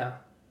orange. Yeah.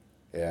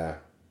 Yeah.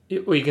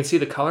 You can see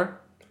the color?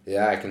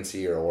 Yeah, I can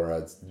see your aura.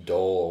 It's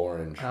dull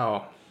orange.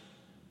 Oh.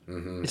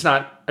 It's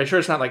not. Are you sure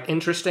it's not like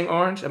interesting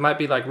orange? It might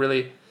be like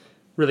really,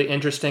 really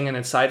interesting and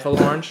insightful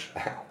orange.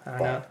 I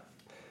don't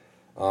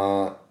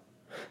know.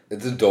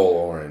 It's a dull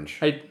orange.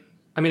 I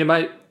mean, it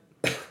might.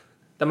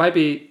 That might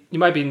be. You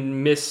might be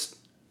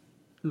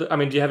I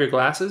mean, do you have your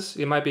glasses?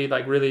 You might be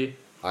like really.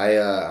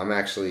 I'm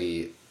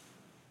actually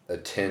a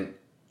tint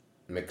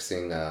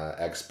mixing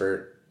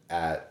expert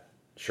at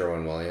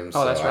Sherwin-Williams.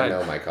 Oh, that's right. I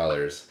know my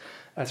colors.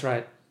 That's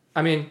right.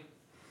 I mean,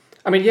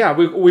 yeah,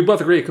 we both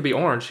agree it could be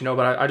orange,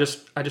 but I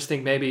just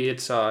think maybe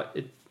it's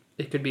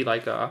it could be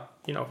like a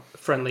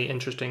friendly,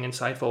 interesting,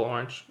 insightful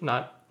orange,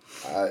 not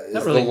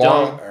really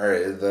dull.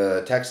 Or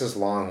the Texas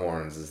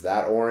Longhorns, is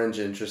that orange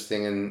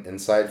interesting and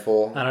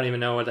insightful? I don't even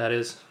know what that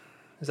is.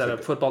 Is that a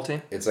football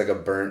team? It's like a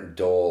burnt,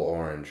 dull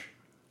orange.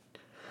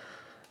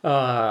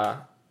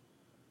 What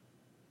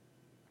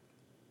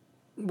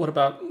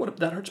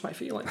that hurts my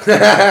feelings.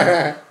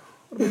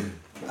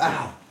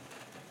 Ow.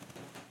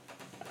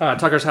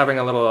 Tucker's having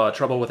a little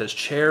trouble with his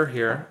chair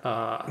here.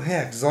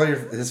 Yeah, because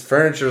his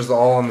furniture's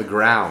all on the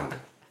ground.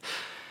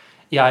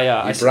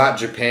 Yeah. You brought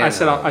Japan. I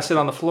sit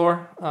on the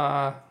floor,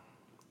 and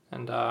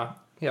we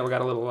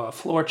got a little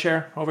floor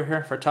chair over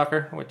here for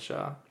Tucker, which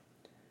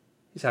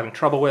he's having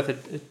trouble with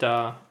it.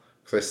 So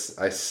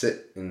I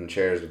sit in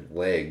chairs with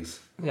legs.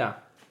 Yeah.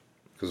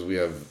 Because we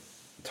have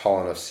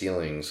tall enough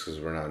ceilings because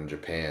we're not in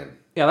Japan.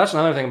 Yeah, that's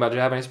another thing about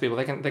Japanese people.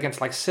 They can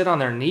like sit on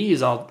their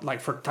knees all like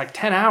for like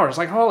 10 hours.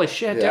 Like holy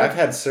shit, yeah, dude. I've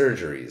had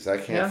surgeries. I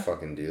can't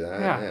fucking do that.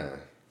 Yeah.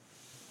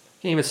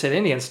 Can't even sit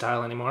Indian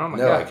style anymore. Oh my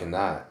god. No, I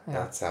cannot. Yeah.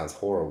 That sounds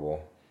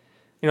horrible.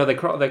 They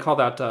call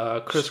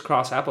that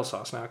crisscross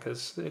applesauce now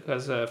because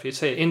if you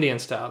say Indian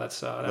style,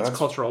 that's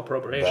cultural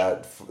appropriation.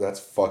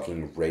 That's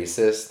fucking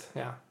racist.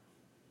 Yeah.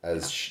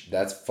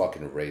 That's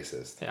fucking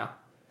racist. Yeah.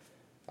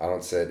 I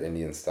don't sit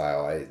Indian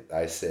style.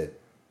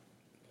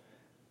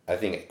 I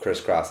think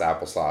crisscross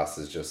applesauce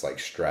is just like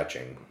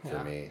stretching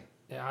for me.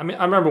 Yeah, I mean,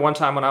 I remember one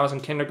time when I was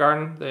in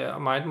kindergarten,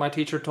 my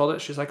teacher told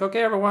it. She's like,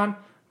 "Okay, everyone,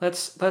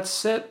 let's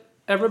sit.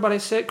 Everybody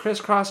sit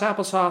crisscross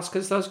applesauce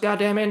because those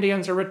goddamn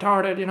Indians are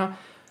retarded."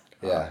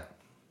 Yeah.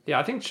 Yeah,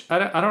 I think I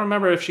don't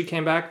remember if she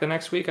came back the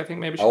next week. I think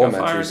maybe she got fired.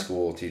 Elementary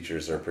school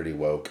teachers are pretty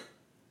woke.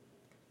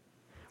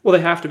 Well,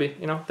 they have to be.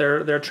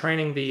 They're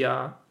training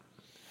the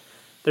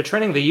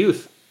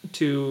youth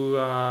to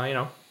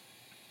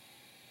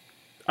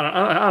I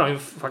don't even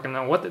fucking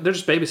know what they're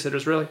just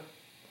babysitters, really.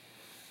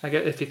 I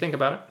get if you think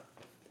about it.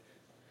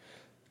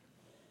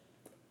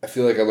 I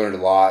feel like I learned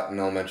a lot in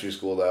elementary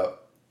school, though.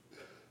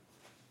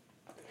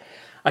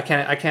 I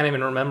can't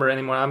even remember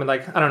anymore. I mean,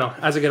 like, I don't know.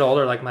 As I get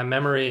older, like my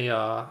memory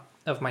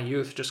of my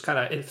youth just kind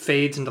of it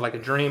fades into like a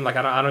dream. Like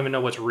I don't even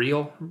know what's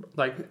real.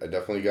 Like I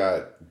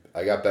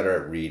got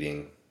better at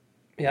reading.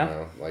 Yeah. You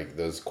know, like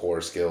those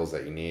core skills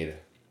that you need.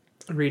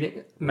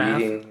 Math.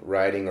 Reading,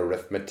 writing,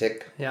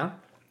 arithmetic. Yeah.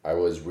 I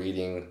was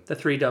reading the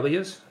 3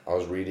 W's. I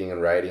was reading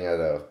and writing at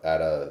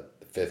a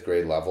 5th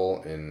grade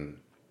level in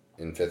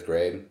 5th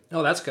grade.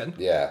 Oh, that's good.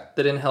 Yeah.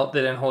 They didn't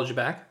hold you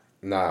back?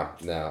 No.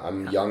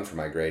 I'm young for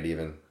my grade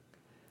even.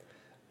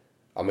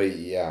 I'm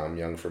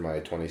young for my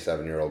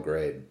 27-year-old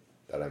grade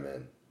that I'm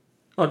in.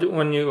 Oh,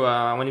 when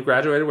you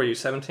graduated, were you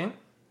 17?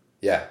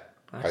 Yeah.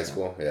 I High see.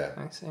 school, yeah.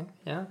 I see.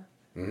 Yeah.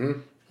 Mm-hmm.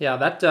 Yeah,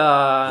 that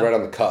right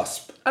on the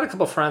cusp. I had a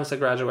couple friends that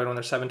graduated when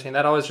they're 17.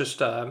 That always just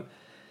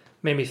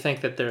made me think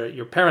that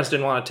your parents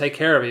didn't want to take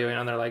care of you,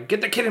 and they're like,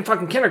 "Get the kid in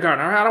fucking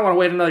kindergarten. I don't want to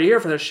wait another year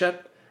for this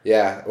shit."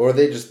 Yeah, or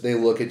they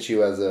look at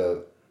you as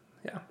a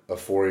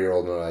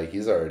 4-year-old and they're like,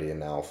 "He's already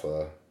an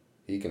alpha.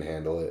 He can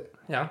handle it."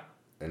 Yeah.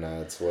 And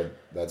that's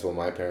what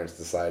my parents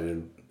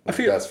decided was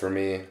best for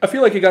me. I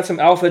feel like you got some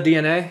alpha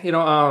DNA. You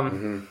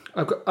know,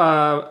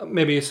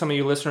 maybe some of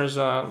you listeners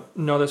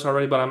know this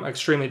already, but I'm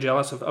extremely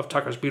jealous of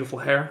Tucker's beautiful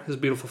hair, his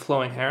beautiful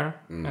flowing hair,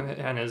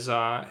 and his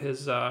what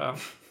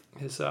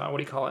do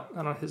you call it?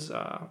 I don't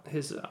know,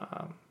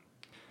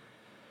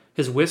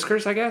 his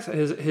whiskers, I guess.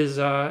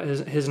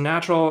 His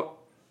natural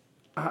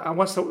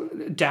what's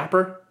the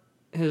dapper?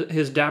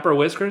 His dapper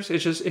whiskers.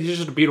 He's just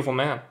a beautiful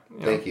man.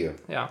 Thank you.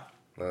 Yeah.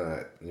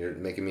 You're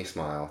making me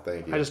smile.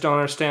 Thank you. I just don't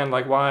understand,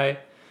 like, why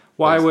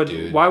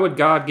would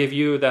God give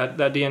you that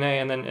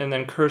DNA and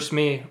then curse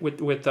me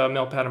with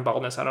male pattern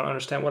baldness? I don't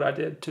understand what I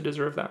did to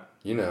deserve that.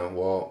 You know,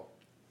 well,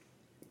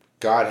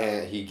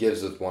 God he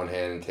gives with one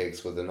hand and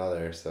takes with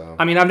another. So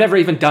I mean, I've never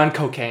even done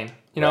cocaine.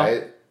 You know,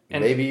 right?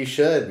 And maybe you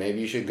should. Maybe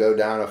you should go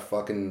down a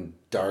fucking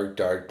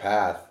dark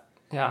path.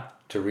 Yeah.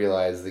 To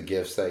realize the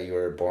gifts that you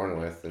were born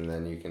with, and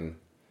then you can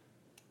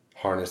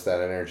harness that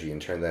energy and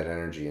turn that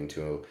energy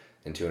into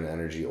an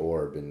energy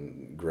orb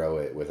and grow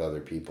it with other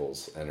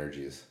people's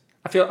energies.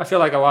 I feel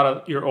like a lot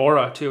of your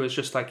aura too is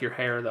just like your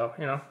hair, though.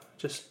 You know,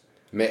 just.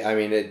 I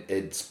mean,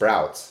 it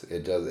sprouts.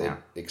 It does. It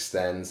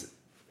extends.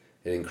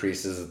 It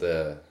increases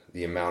the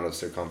amount of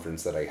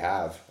circumference that I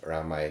have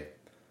around my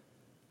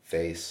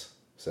face.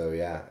 So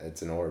yeah,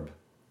 it's an orb.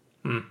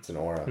 It's an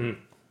aura.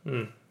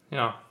 Yeah.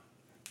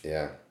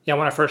 Yeah. Yeah.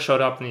 When I first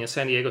showed up in the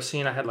San Diego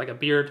scene, I had like a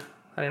beard.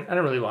 I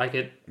didn't really like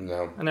it.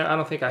 No. I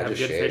don't think I have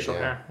good facial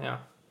hair. Yeah.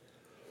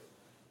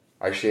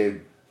 I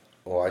shaved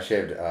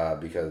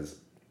because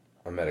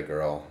I met a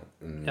girl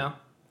and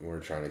we're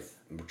trying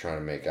to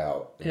make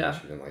out. Yeah.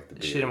 She didn't like the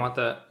beard. She didn't want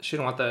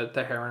the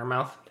hair in her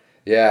mouth.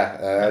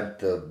 Yeah.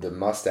 The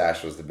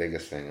mustache was the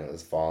biggest thing. It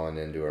was falling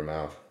into her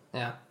mouth.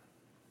 Yeah.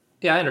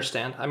 Yeah, I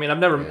understand. I mean, I've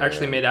never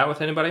actually made out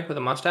with anybody with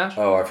a mustache.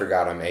 Oh, I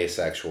forgot. I'm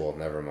asexual.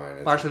 Never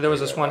mind. Well, actually, there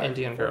was this one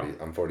Indian girl.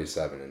 I'm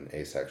 47 and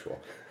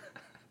asexual.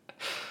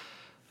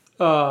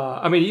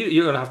 I mean,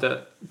 you don't have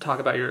to talk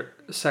about your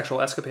sexual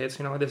escapades.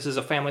 You know, this is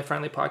a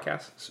family-friendly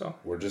podcast, so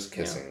we're just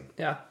kissing.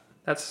 Yeah,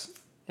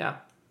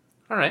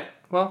 All right.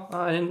 Well,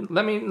 and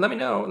let me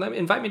know.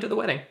 Invite me to the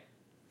wedding.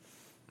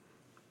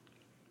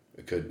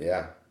 It could,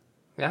 yeah.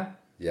 Yeah.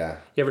 Yeah.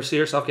 You ever see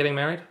yourself getting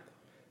married?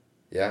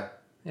 Yeah.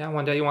 Yeah.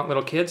 One day you want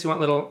little kids. You want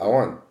little.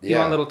 You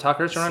want little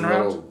Tuckers running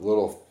around.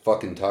 Little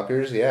fucking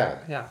Tuckers. Yeah.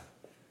 Yeah.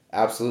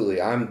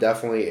 Absolutely. I'm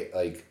definitely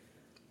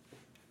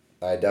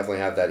I definitely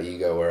have that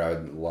ego where I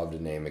would love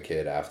to name a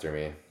kid after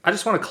me. I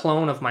just want a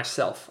clone of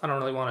myself. I don't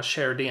really want to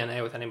share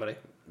DNA with anybody.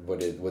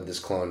 Would this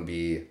clone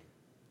be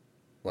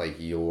like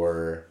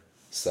your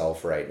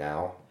self right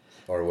now?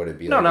 Or would it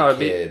be it'd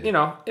be,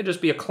 it'd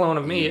just be a clone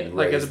of me,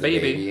 like as a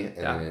baby.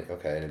 And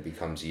then it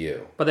becomes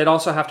you. But they'd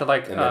also have to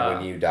like... And then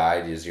when you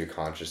die, does your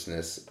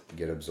consciousness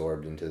get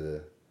absorbed into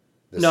the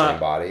same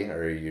body?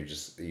 Or you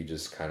just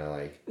kind of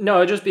like... No,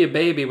 it'd just be a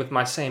baby with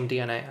my same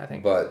DNA, I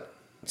think. But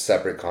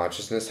separate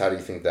consciousness, how do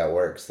you think that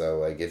works though?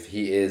 Like if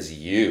he is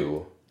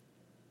you,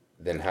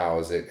 then how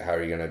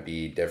are you going to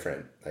be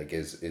different? Like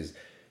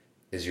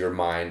is your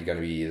mind going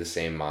to be the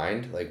same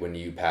mind? Like when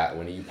you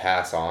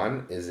pass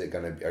on,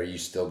 are you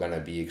still going to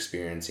be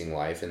experiencing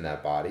life in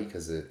that body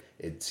because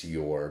it's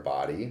your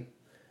body,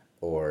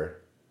 or?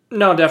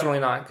 No,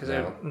 definitely not. Because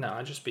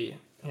I'd just be,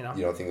 You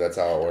don't think that's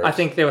how it works? I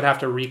think they would have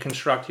to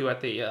reconstruct you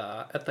at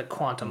the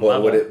quantum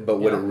level. Would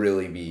it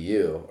really be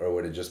you, or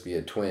would it just be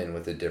a twin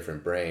with a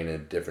different brain and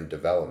a different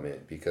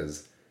development?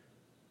 Because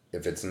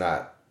if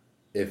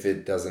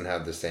it doesn't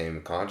have the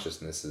same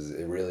consciousness, is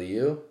it really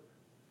you?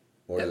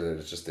 Or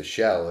is it just a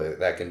shell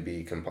that can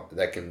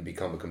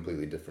become a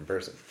completely different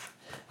person?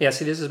 Yeah,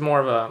 see, this is more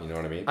of a... You know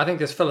what I mean? I think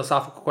this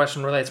philosophical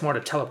question relates more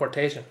to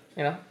teleportation.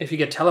 You know, if you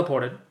get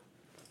teleported,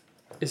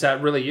 is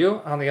that really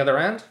you on the other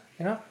end?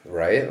 You know?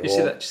 Right.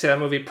 You see that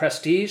movie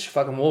Prestige?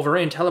 Fucking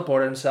Wolverine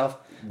teleported himself.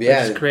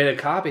 Yeah. Just created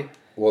a copy.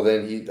 Well,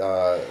 then he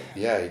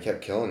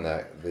kept killing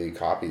the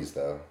copies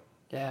though.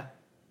 Yeah.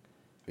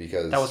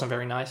 Because that wasn't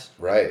very nice.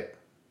 Right.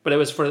 But it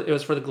was for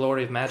the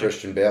glory of magic.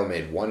 Christian Bale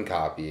made one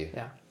copy.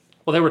 Yeah.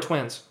 Well, they were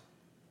twins.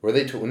 Were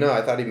they? No,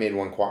 I thought he made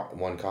one.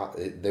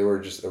 They were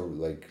just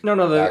like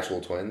No,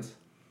 actual twins.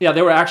 Yeah,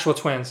 they were actual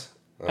twins,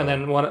 and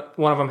then one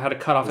of them had to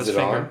cut off his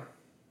finger. On?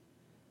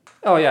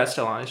 Oh yeah, it's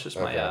still on. It's just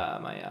okay.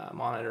 my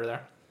monitor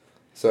there.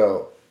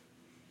 So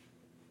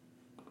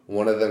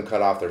one of them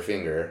cut off their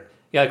finger.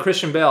 Yeah,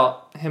 Christian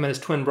Bale, him and his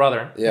twin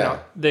brother. Yeah,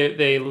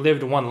 they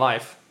lived one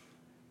life.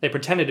 They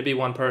pretended to be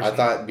one person. I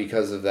thought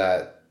because of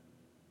that,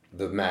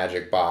 the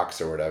magic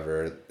box or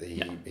whatever,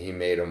 he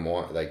made them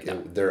one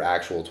they're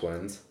actual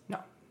twins.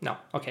 No.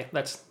 Okay,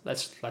 let's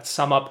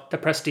sum up the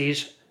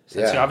Prestige.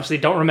 Since you obviously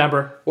don't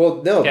remember.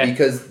 Well, no,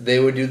 because they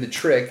would do the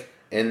trick,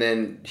 and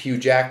then Hugh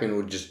Jackman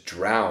would just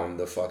drown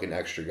the fucking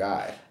extra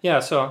guy. Yeah,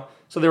 so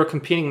they were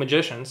competing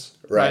magicians,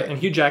 right? And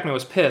Hugh Jackman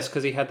was pissed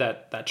because he had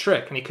that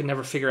trick, and he could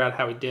never figure out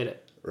how he did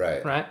it.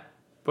 Right.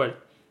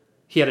 But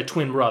he had a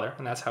twin brother,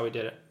 and that's how he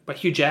did it. But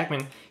Hugh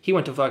Jackman, he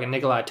went to fucking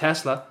Nikola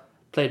Tesla,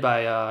 played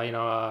by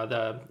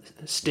the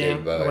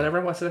Sting or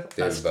whatever. What's it?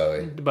 David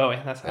Bowie. Bowie.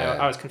 That's how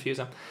I was confused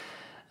him.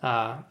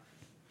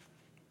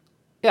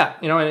 Yeah,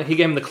 and he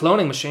gave him the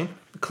cloning machine,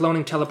 the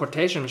cloning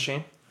teleportation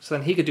machine, so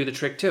then he could do the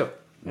trick too.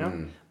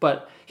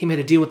 But he made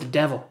a deal with the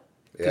devil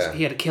because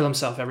he had to kill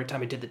himself every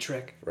time he did the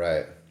trick.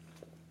 Right.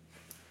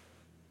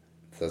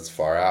 That's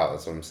far out.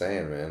 That's what I'm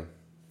saying, man.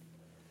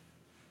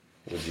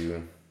 Would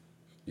you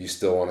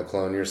still want to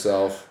clone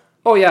yourself?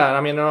 Oh yeah,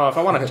 I mean, no. If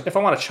I want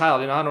a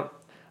child, I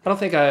don't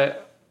think I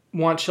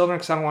want children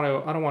because I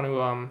don't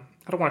want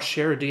to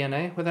share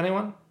DNA with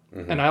anyone,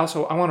 and I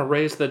want to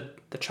raise the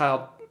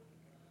child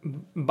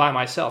by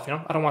myself.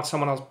 I don't want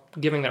someone else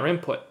giving their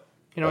input.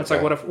 It's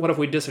like what if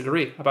we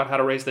disagree about how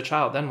to raise the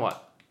child? Then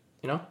what?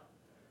 Then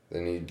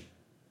you.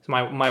 So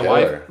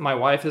my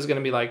wife is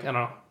gonna be like, I don't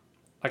know,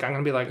 like I'm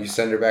gonna be like. You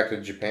send her back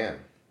to Japan.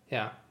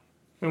 Yeah,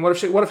 I mean,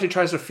 what if she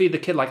tries to feed the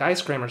kid like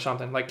ice cream or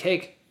something, like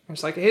cake? And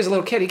it's like, he's a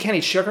little kid, he can't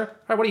eat sugar. All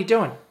right, what are you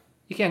doing?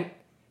 You can't.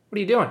 What are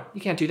you doing? You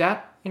can't do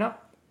that.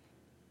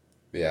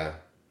 Yeah.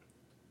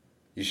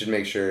 You should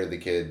make sure the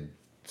kid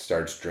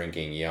starts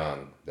drinking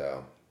young,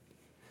 though.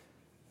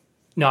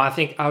 No, I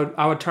think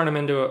I would turn him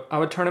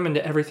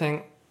into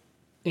everything.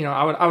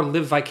 I would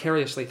live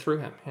vicariously through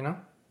him.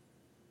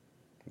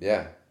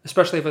 Yeah.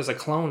 Especially if it's a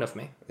clone of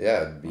me.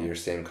 Yeah, it'd be your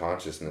same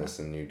consciousness,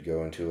 and you'd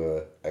go into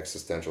a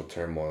existential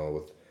turmoil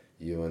with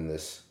you and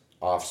this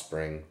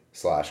offspring /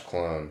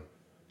 clone,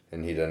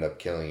 and he'd end up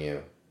killing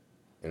you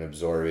and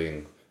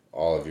absorbing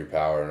all of your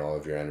power and all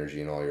of your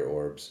energy and all your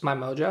orbs. My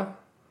mojo?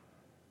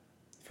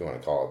 If you want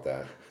to call it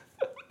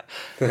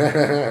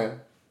that.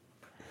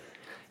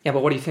 Yeah,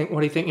 but what do you think? We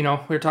were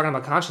talking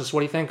about consciousness.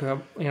 What do you think?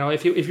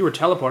 If you were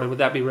teleported, would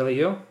that be really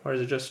you, or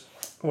is it just,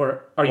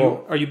 or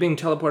are you being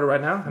teleported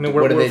right now? I mean,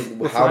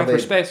 we're flying through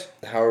space.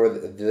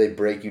 Do they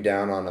break you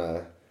down on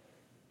a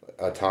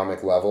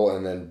atomic level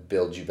and then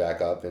build you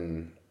back up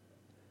and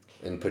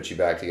put you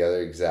back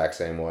together exact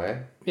same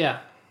way? Yeah.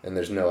 And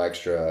there's no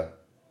extra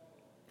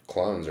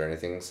clones or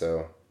anything,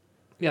 so.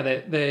 Yeah,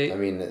 they. I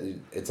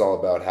mean, it's all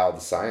about how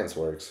the science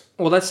works.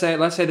 Well, let's say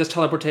this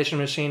teleportation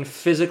machine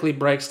physically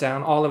breaks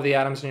down all of the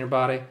atoms in your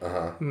body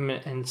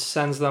and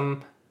sends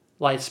them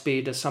light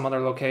speed to some other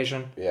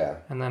location. Yeah.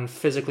 And then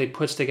physically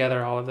puts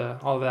together all of the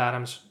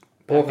atoms.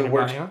 Well,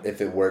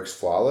 if it works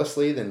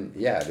flawlessly, then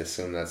yeah, I'd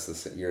assume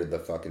you're the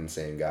fucking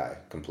same guy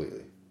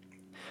completely.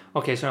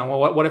 Okay, so now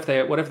what if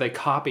they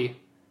copy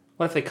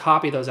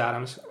those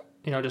atoms?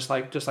 Just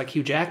like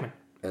Hugh Jackman.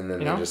 And then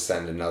they just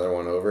send another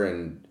one over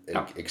and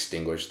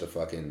extinguish the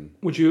fucking...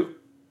 Would you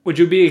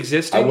be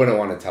existing? I wouldn't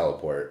want to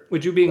teleport.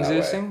 Would you be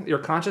existing? Your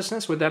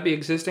consciousness, would that be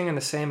existing in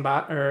the same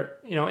body, or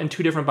in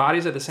two different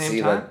bodies at the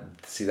same time?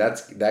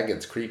 That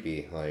gets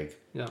creepy. Like,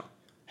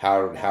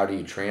 how do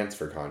you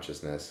transfer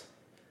consciousness?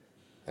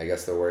 I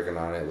guess they're working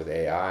on it with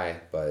AI,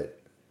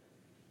 but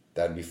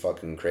that'd be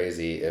fucking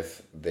crazy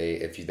if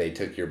they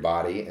took your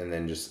body and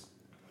then just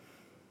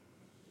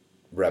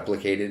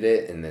replicated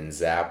it and then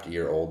zapped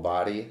your old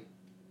body.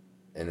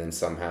 And then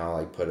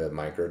somehow put a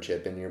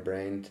microchip in your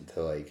brain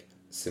to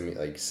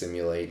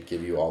simulate,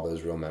 give you all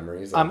those real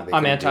memories.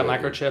 I'm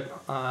anti-microchip.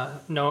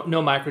 No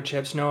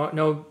microchips.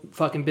 No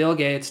fucking Bill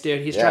Gates,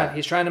 dude. He's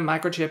trying to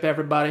microchip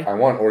everybody. I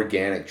want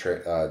organic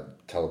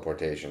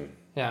teleportation.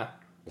 Yeah.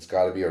 It's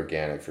got to be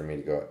organic for me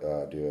to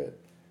go do it.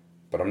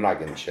 But I'm not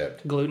getting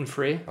chipped. Gluten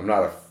free. I'm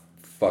not a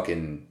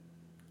fucking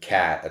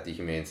cat at the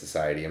Humane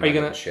Society. I'm not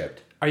getting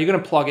chipped. Are you gonna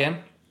plug in?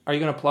 Are you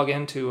gonna plug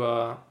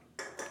into?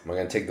 Am I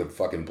going to take the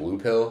fucking blue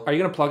pill? Are you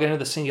going to plug into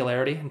the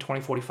singularity in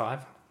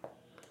 2045?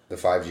 The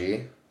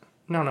 5G?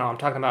 No, I'm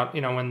talking about,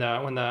 when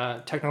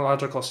the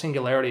technological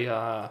singularity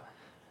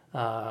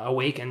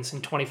awakens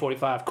in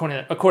 2045,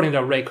 according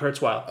to Ray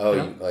Kurzweil.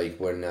 Oh,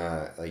 when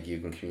you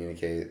can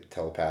communicate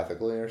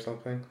telepathically or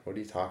something? What are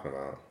you talking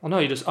about? Well, no,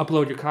 you just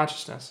upload your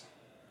consciousness.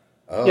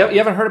 Oh. You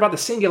haven't heard about the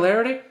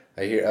singularity?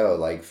 I hear,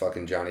 like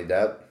fucking Johnny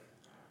Depp?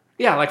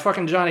 Yeah, like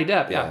fucking Johnny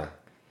Depp, yeah.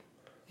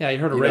 Yeah, you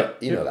heard of Ray.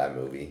 You know that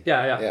movie.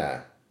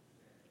 Yeah.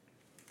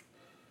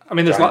 I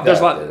mean, there's a lot. They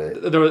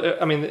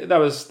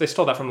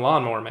stole that from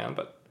Lawnmower Man,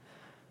 but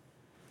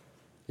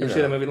You ever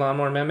see that movie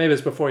Lawnmower Man? Maybe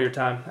it's before your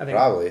time. I think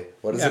probably.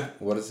 What is it?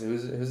 What is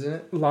who's in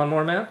it?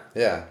 Lawnmower Man?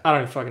 Yeah. I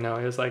don't even fucking know.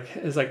 It was like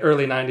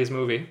early '90s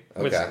movie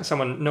with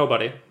someone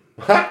nobody.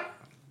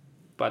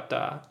 But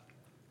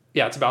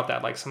yeah, it's about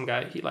that. Like some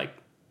guy, he like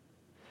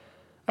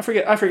I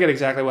forget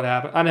exactly what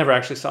happened. I never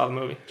actually saw the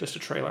movie, just a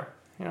trailer.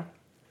 You know.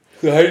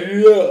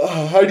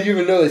 How do you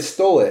even know they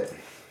stole it?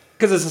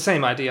 Because it's the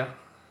same idea.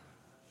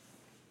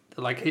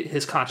 Like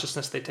his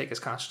consciousness, they take his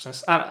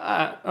consciousness.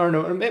 I don't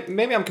know.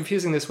 Maybe I'm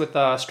confusing this with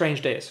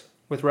Strange Days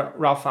with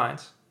Ralph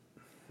Fiennes.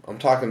 I'm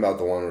talking about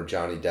the one where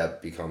Johnny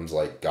Depp becomes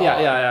like God.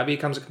 Yeah.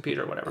 Becomes a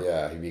computer or whatever.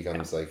 Yeah, he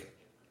becomes like.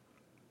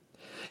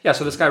 Yeah,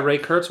 so this guy Ray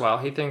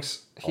Kurzweil, he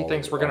thinks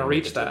we're going to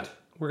reach that.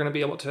 We're going to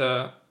be able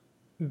to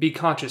be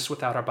conscious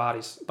without our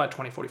bodies by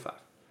 2045.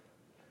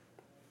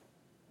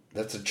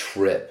 That's a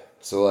trip.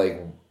 So like,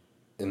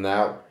 in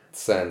that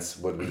sense,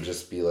 would we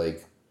just be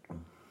like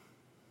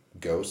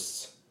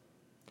ghosts?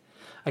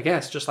 I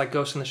guess, just like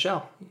Ghost in the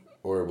Shell.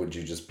 Or would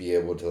you just be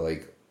able to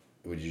like,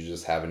 would you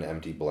just have an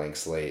empty blank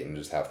slate and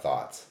just have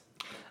thoughts?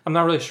 I'm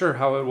not really sure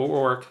how it will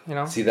work, you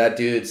know? See, that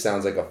dude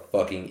sounds like a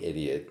fucking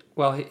idiot.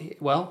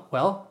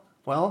 Well.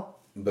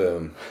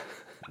 Boom.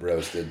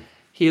 Roasted.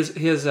 He is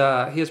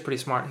pretty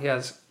smart. He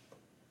has,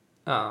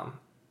 a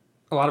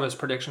lot of his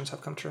predictions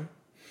have come true.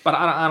 But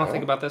I don't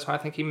think about this one. I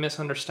think he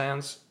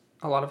misunderstands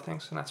a lot of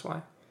things, and that's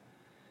why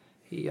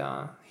he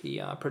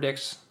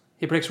predicts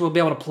we'll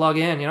be able to plug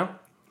in, you know?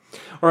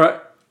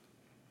 Or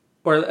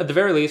at the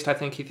very least, I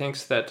think he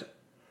thinks that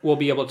we'll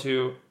be able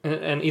to,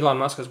 and Elon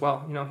Musk as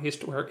well. You know, he's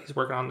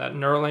working on that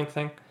Neuralink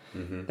thing,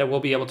 that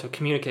we'll be able to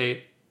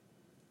communicate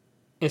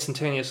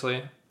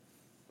instantaneously.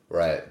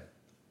 Right.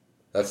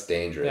 That's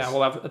dangerous. Yeah,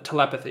 we'll have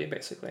telepathy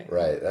basically.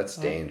 Right. That's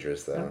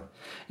dangerous though.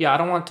 Yeah, I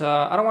don't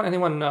want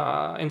anyone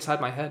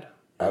inside my head.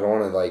 I don't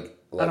want to like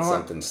let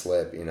something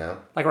slip. You know.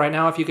 Like right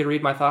now, if you could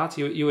read my thoughts,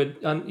 you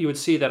would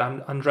see that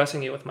I'm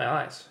undressing you with my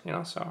eyes. You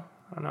know, so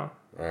I don't know.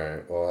 All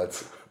right. Well,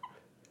 it's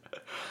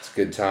a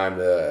good time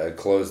to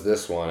close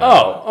this one.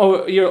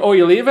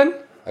 You're leaving?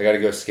 I got to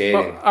go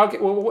skating. Well, okay.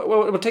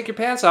 Well, take your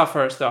pants off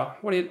first, though.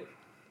 Where you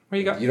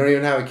going? You don't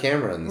even have a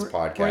camera in this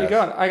podcast. Where you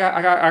going? I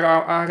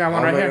got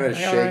one right here. I'm going to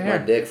shake my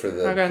dick for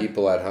the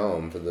people at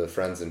home, for the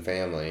friends and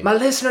family. My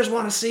listeners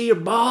want to see your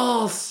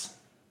balls.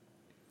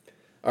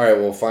 All right.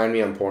 Well, find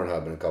me on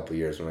Pornhub in a couple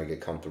years when I get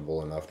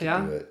comfortable enough to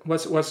do it.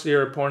 What's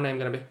your porn name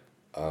gonna be?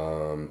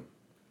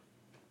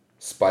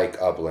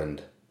 Spike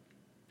Upland.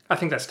 I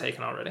think that's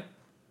taken already.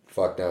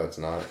 Fuck no, it's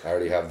not. I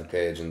already have the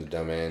page and the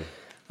domain.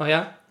 Oh,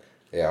 yeah?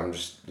 Yeah, I'm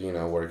just,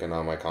 working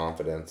on my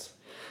confidence.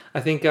 I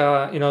think,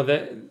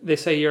 they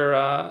say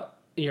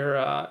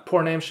your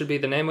porn name should be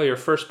the name of your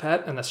first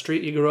pet and the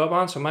street you grew up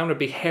on, so mine would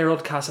be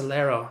Harold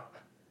Casalero.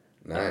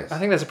 Nice. I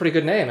think that's a pretty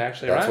good name,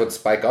 actually, That's what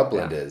Spike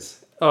Upland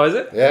is. Oh, is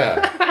it?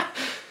 Yeah.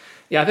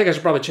 Yeah, I think I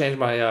should probably change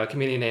my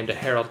comedian name to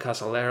Harold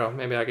Casalero.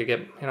 Maybe I could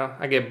get,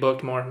 I get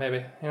booked more,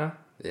 maybe,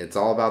 It's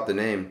all about the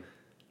name.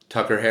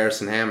 Tucker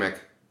Harrison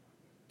Hammock.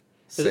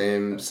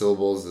 Same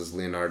syllables as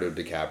Leonardo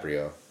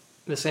DiCaprio.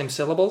 The same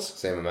syllables?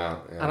 Same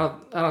amount. Yeah.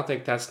 I don't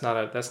think that's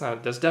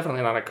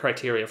definitely not a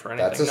criteria for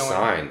anything. That's a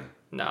sign.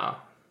 No.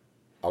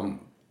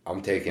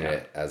 I'm taking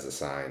it as a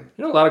sign.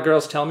 A lot of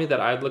girls tell me that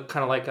I'd look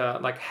kind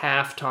of like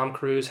half Tom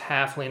Cruise,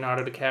 half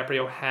Leonardo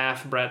DiCaprio,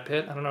 half Brad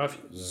Pitt. I don't know if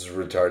this is a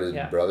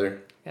retarded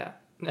brother. Yeah.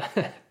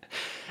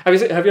 Have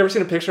you ever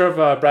seen a picture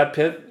of Brad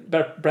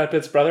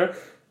Pitt's brother?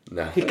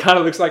 No. He kind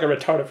of looks like a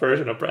retarded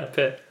version of Brad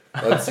Pitt.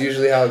 That's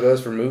usually how it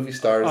goes for movie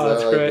stars. Oh,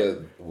 that's great.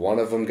 One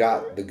of them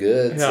got the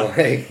goods.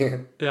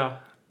 Yeah.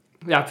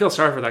 Yeah, I feel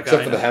sorry for that guy.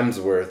 Except for the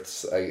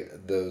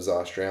Hemsworths, those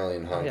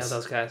Australian hunts. Yeah,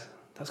 those guys.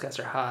 Those guys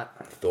are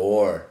hot.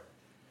 Thor.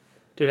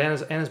 Dude, and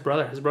his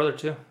brother. His brother,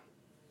 too.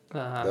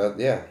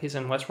 Yeah. He's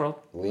in Westworld.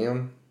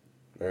 Liam?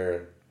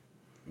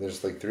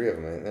 There's like 3 of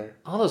them, ain't there?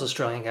 All those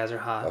Australian guys are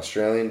hot.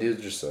 Australian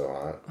dudes are so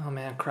hot. Oh,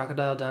 man.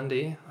 Crocodile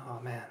Dundee.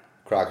 Oh, man.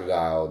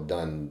 Crocodile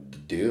done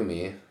do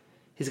me.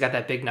 He's got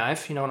that big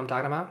knife. You know what I'm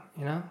talking about?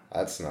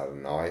 That's not a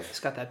knife. He's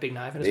got that big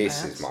knife in his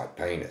pants. This is my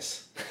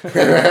penis.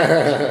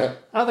 I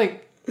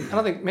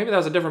don't think. Maybe that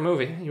was a different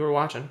movie you were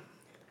watching.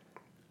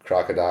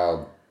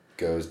 Crocodile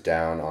goes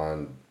down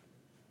on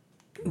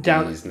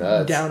these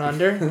nuts. Down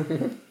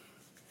under.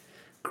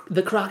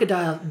 The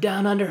crocodile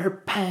down under her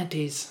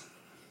panties.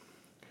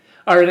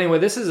 All right. Anyway,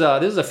 this is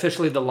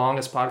officially the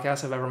longest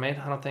podcast I've ever made.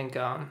 I don't think.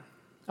 I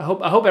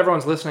hope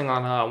everyone's listening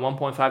on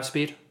 1.5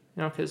 speed.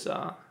 Because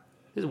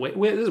this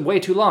is way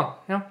too long.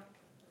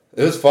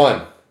 It was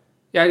fun.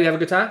 Yeah, you have a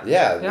good time.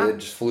 Yeah, it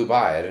just flew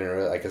by. I didn't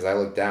really because I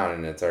looked down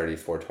and it's already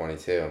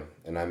 4:22,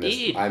 and I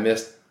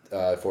missed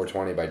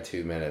 4:20 by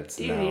 2 minutes.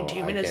 Dude, no,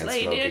 2 minutes I can't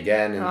late, smoke dude.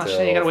 again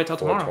until you gotta wait till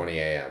tomorrow. 4:20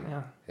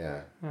 a.m.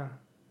 Yeah.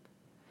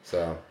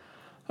 So.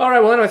 All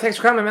right. Well, anyway, thanks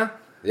for coming, man.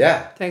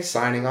 Yeah. Thanks.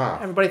 Signing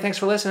off. Everybody, thanks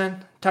for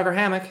listening. Tucker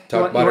Hammock.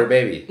 Butter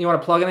Baby. You want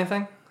to plug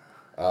anything?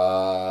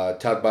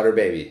 Tuck Butter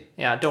Baby.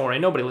 Yeah, don't worry.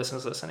 Nobody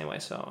listens to this anyway,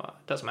 so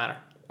it doesn't matter.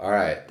 All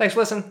right. Thanks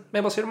for listening.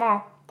 Maybe I'll see you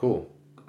tomorrow. Cool.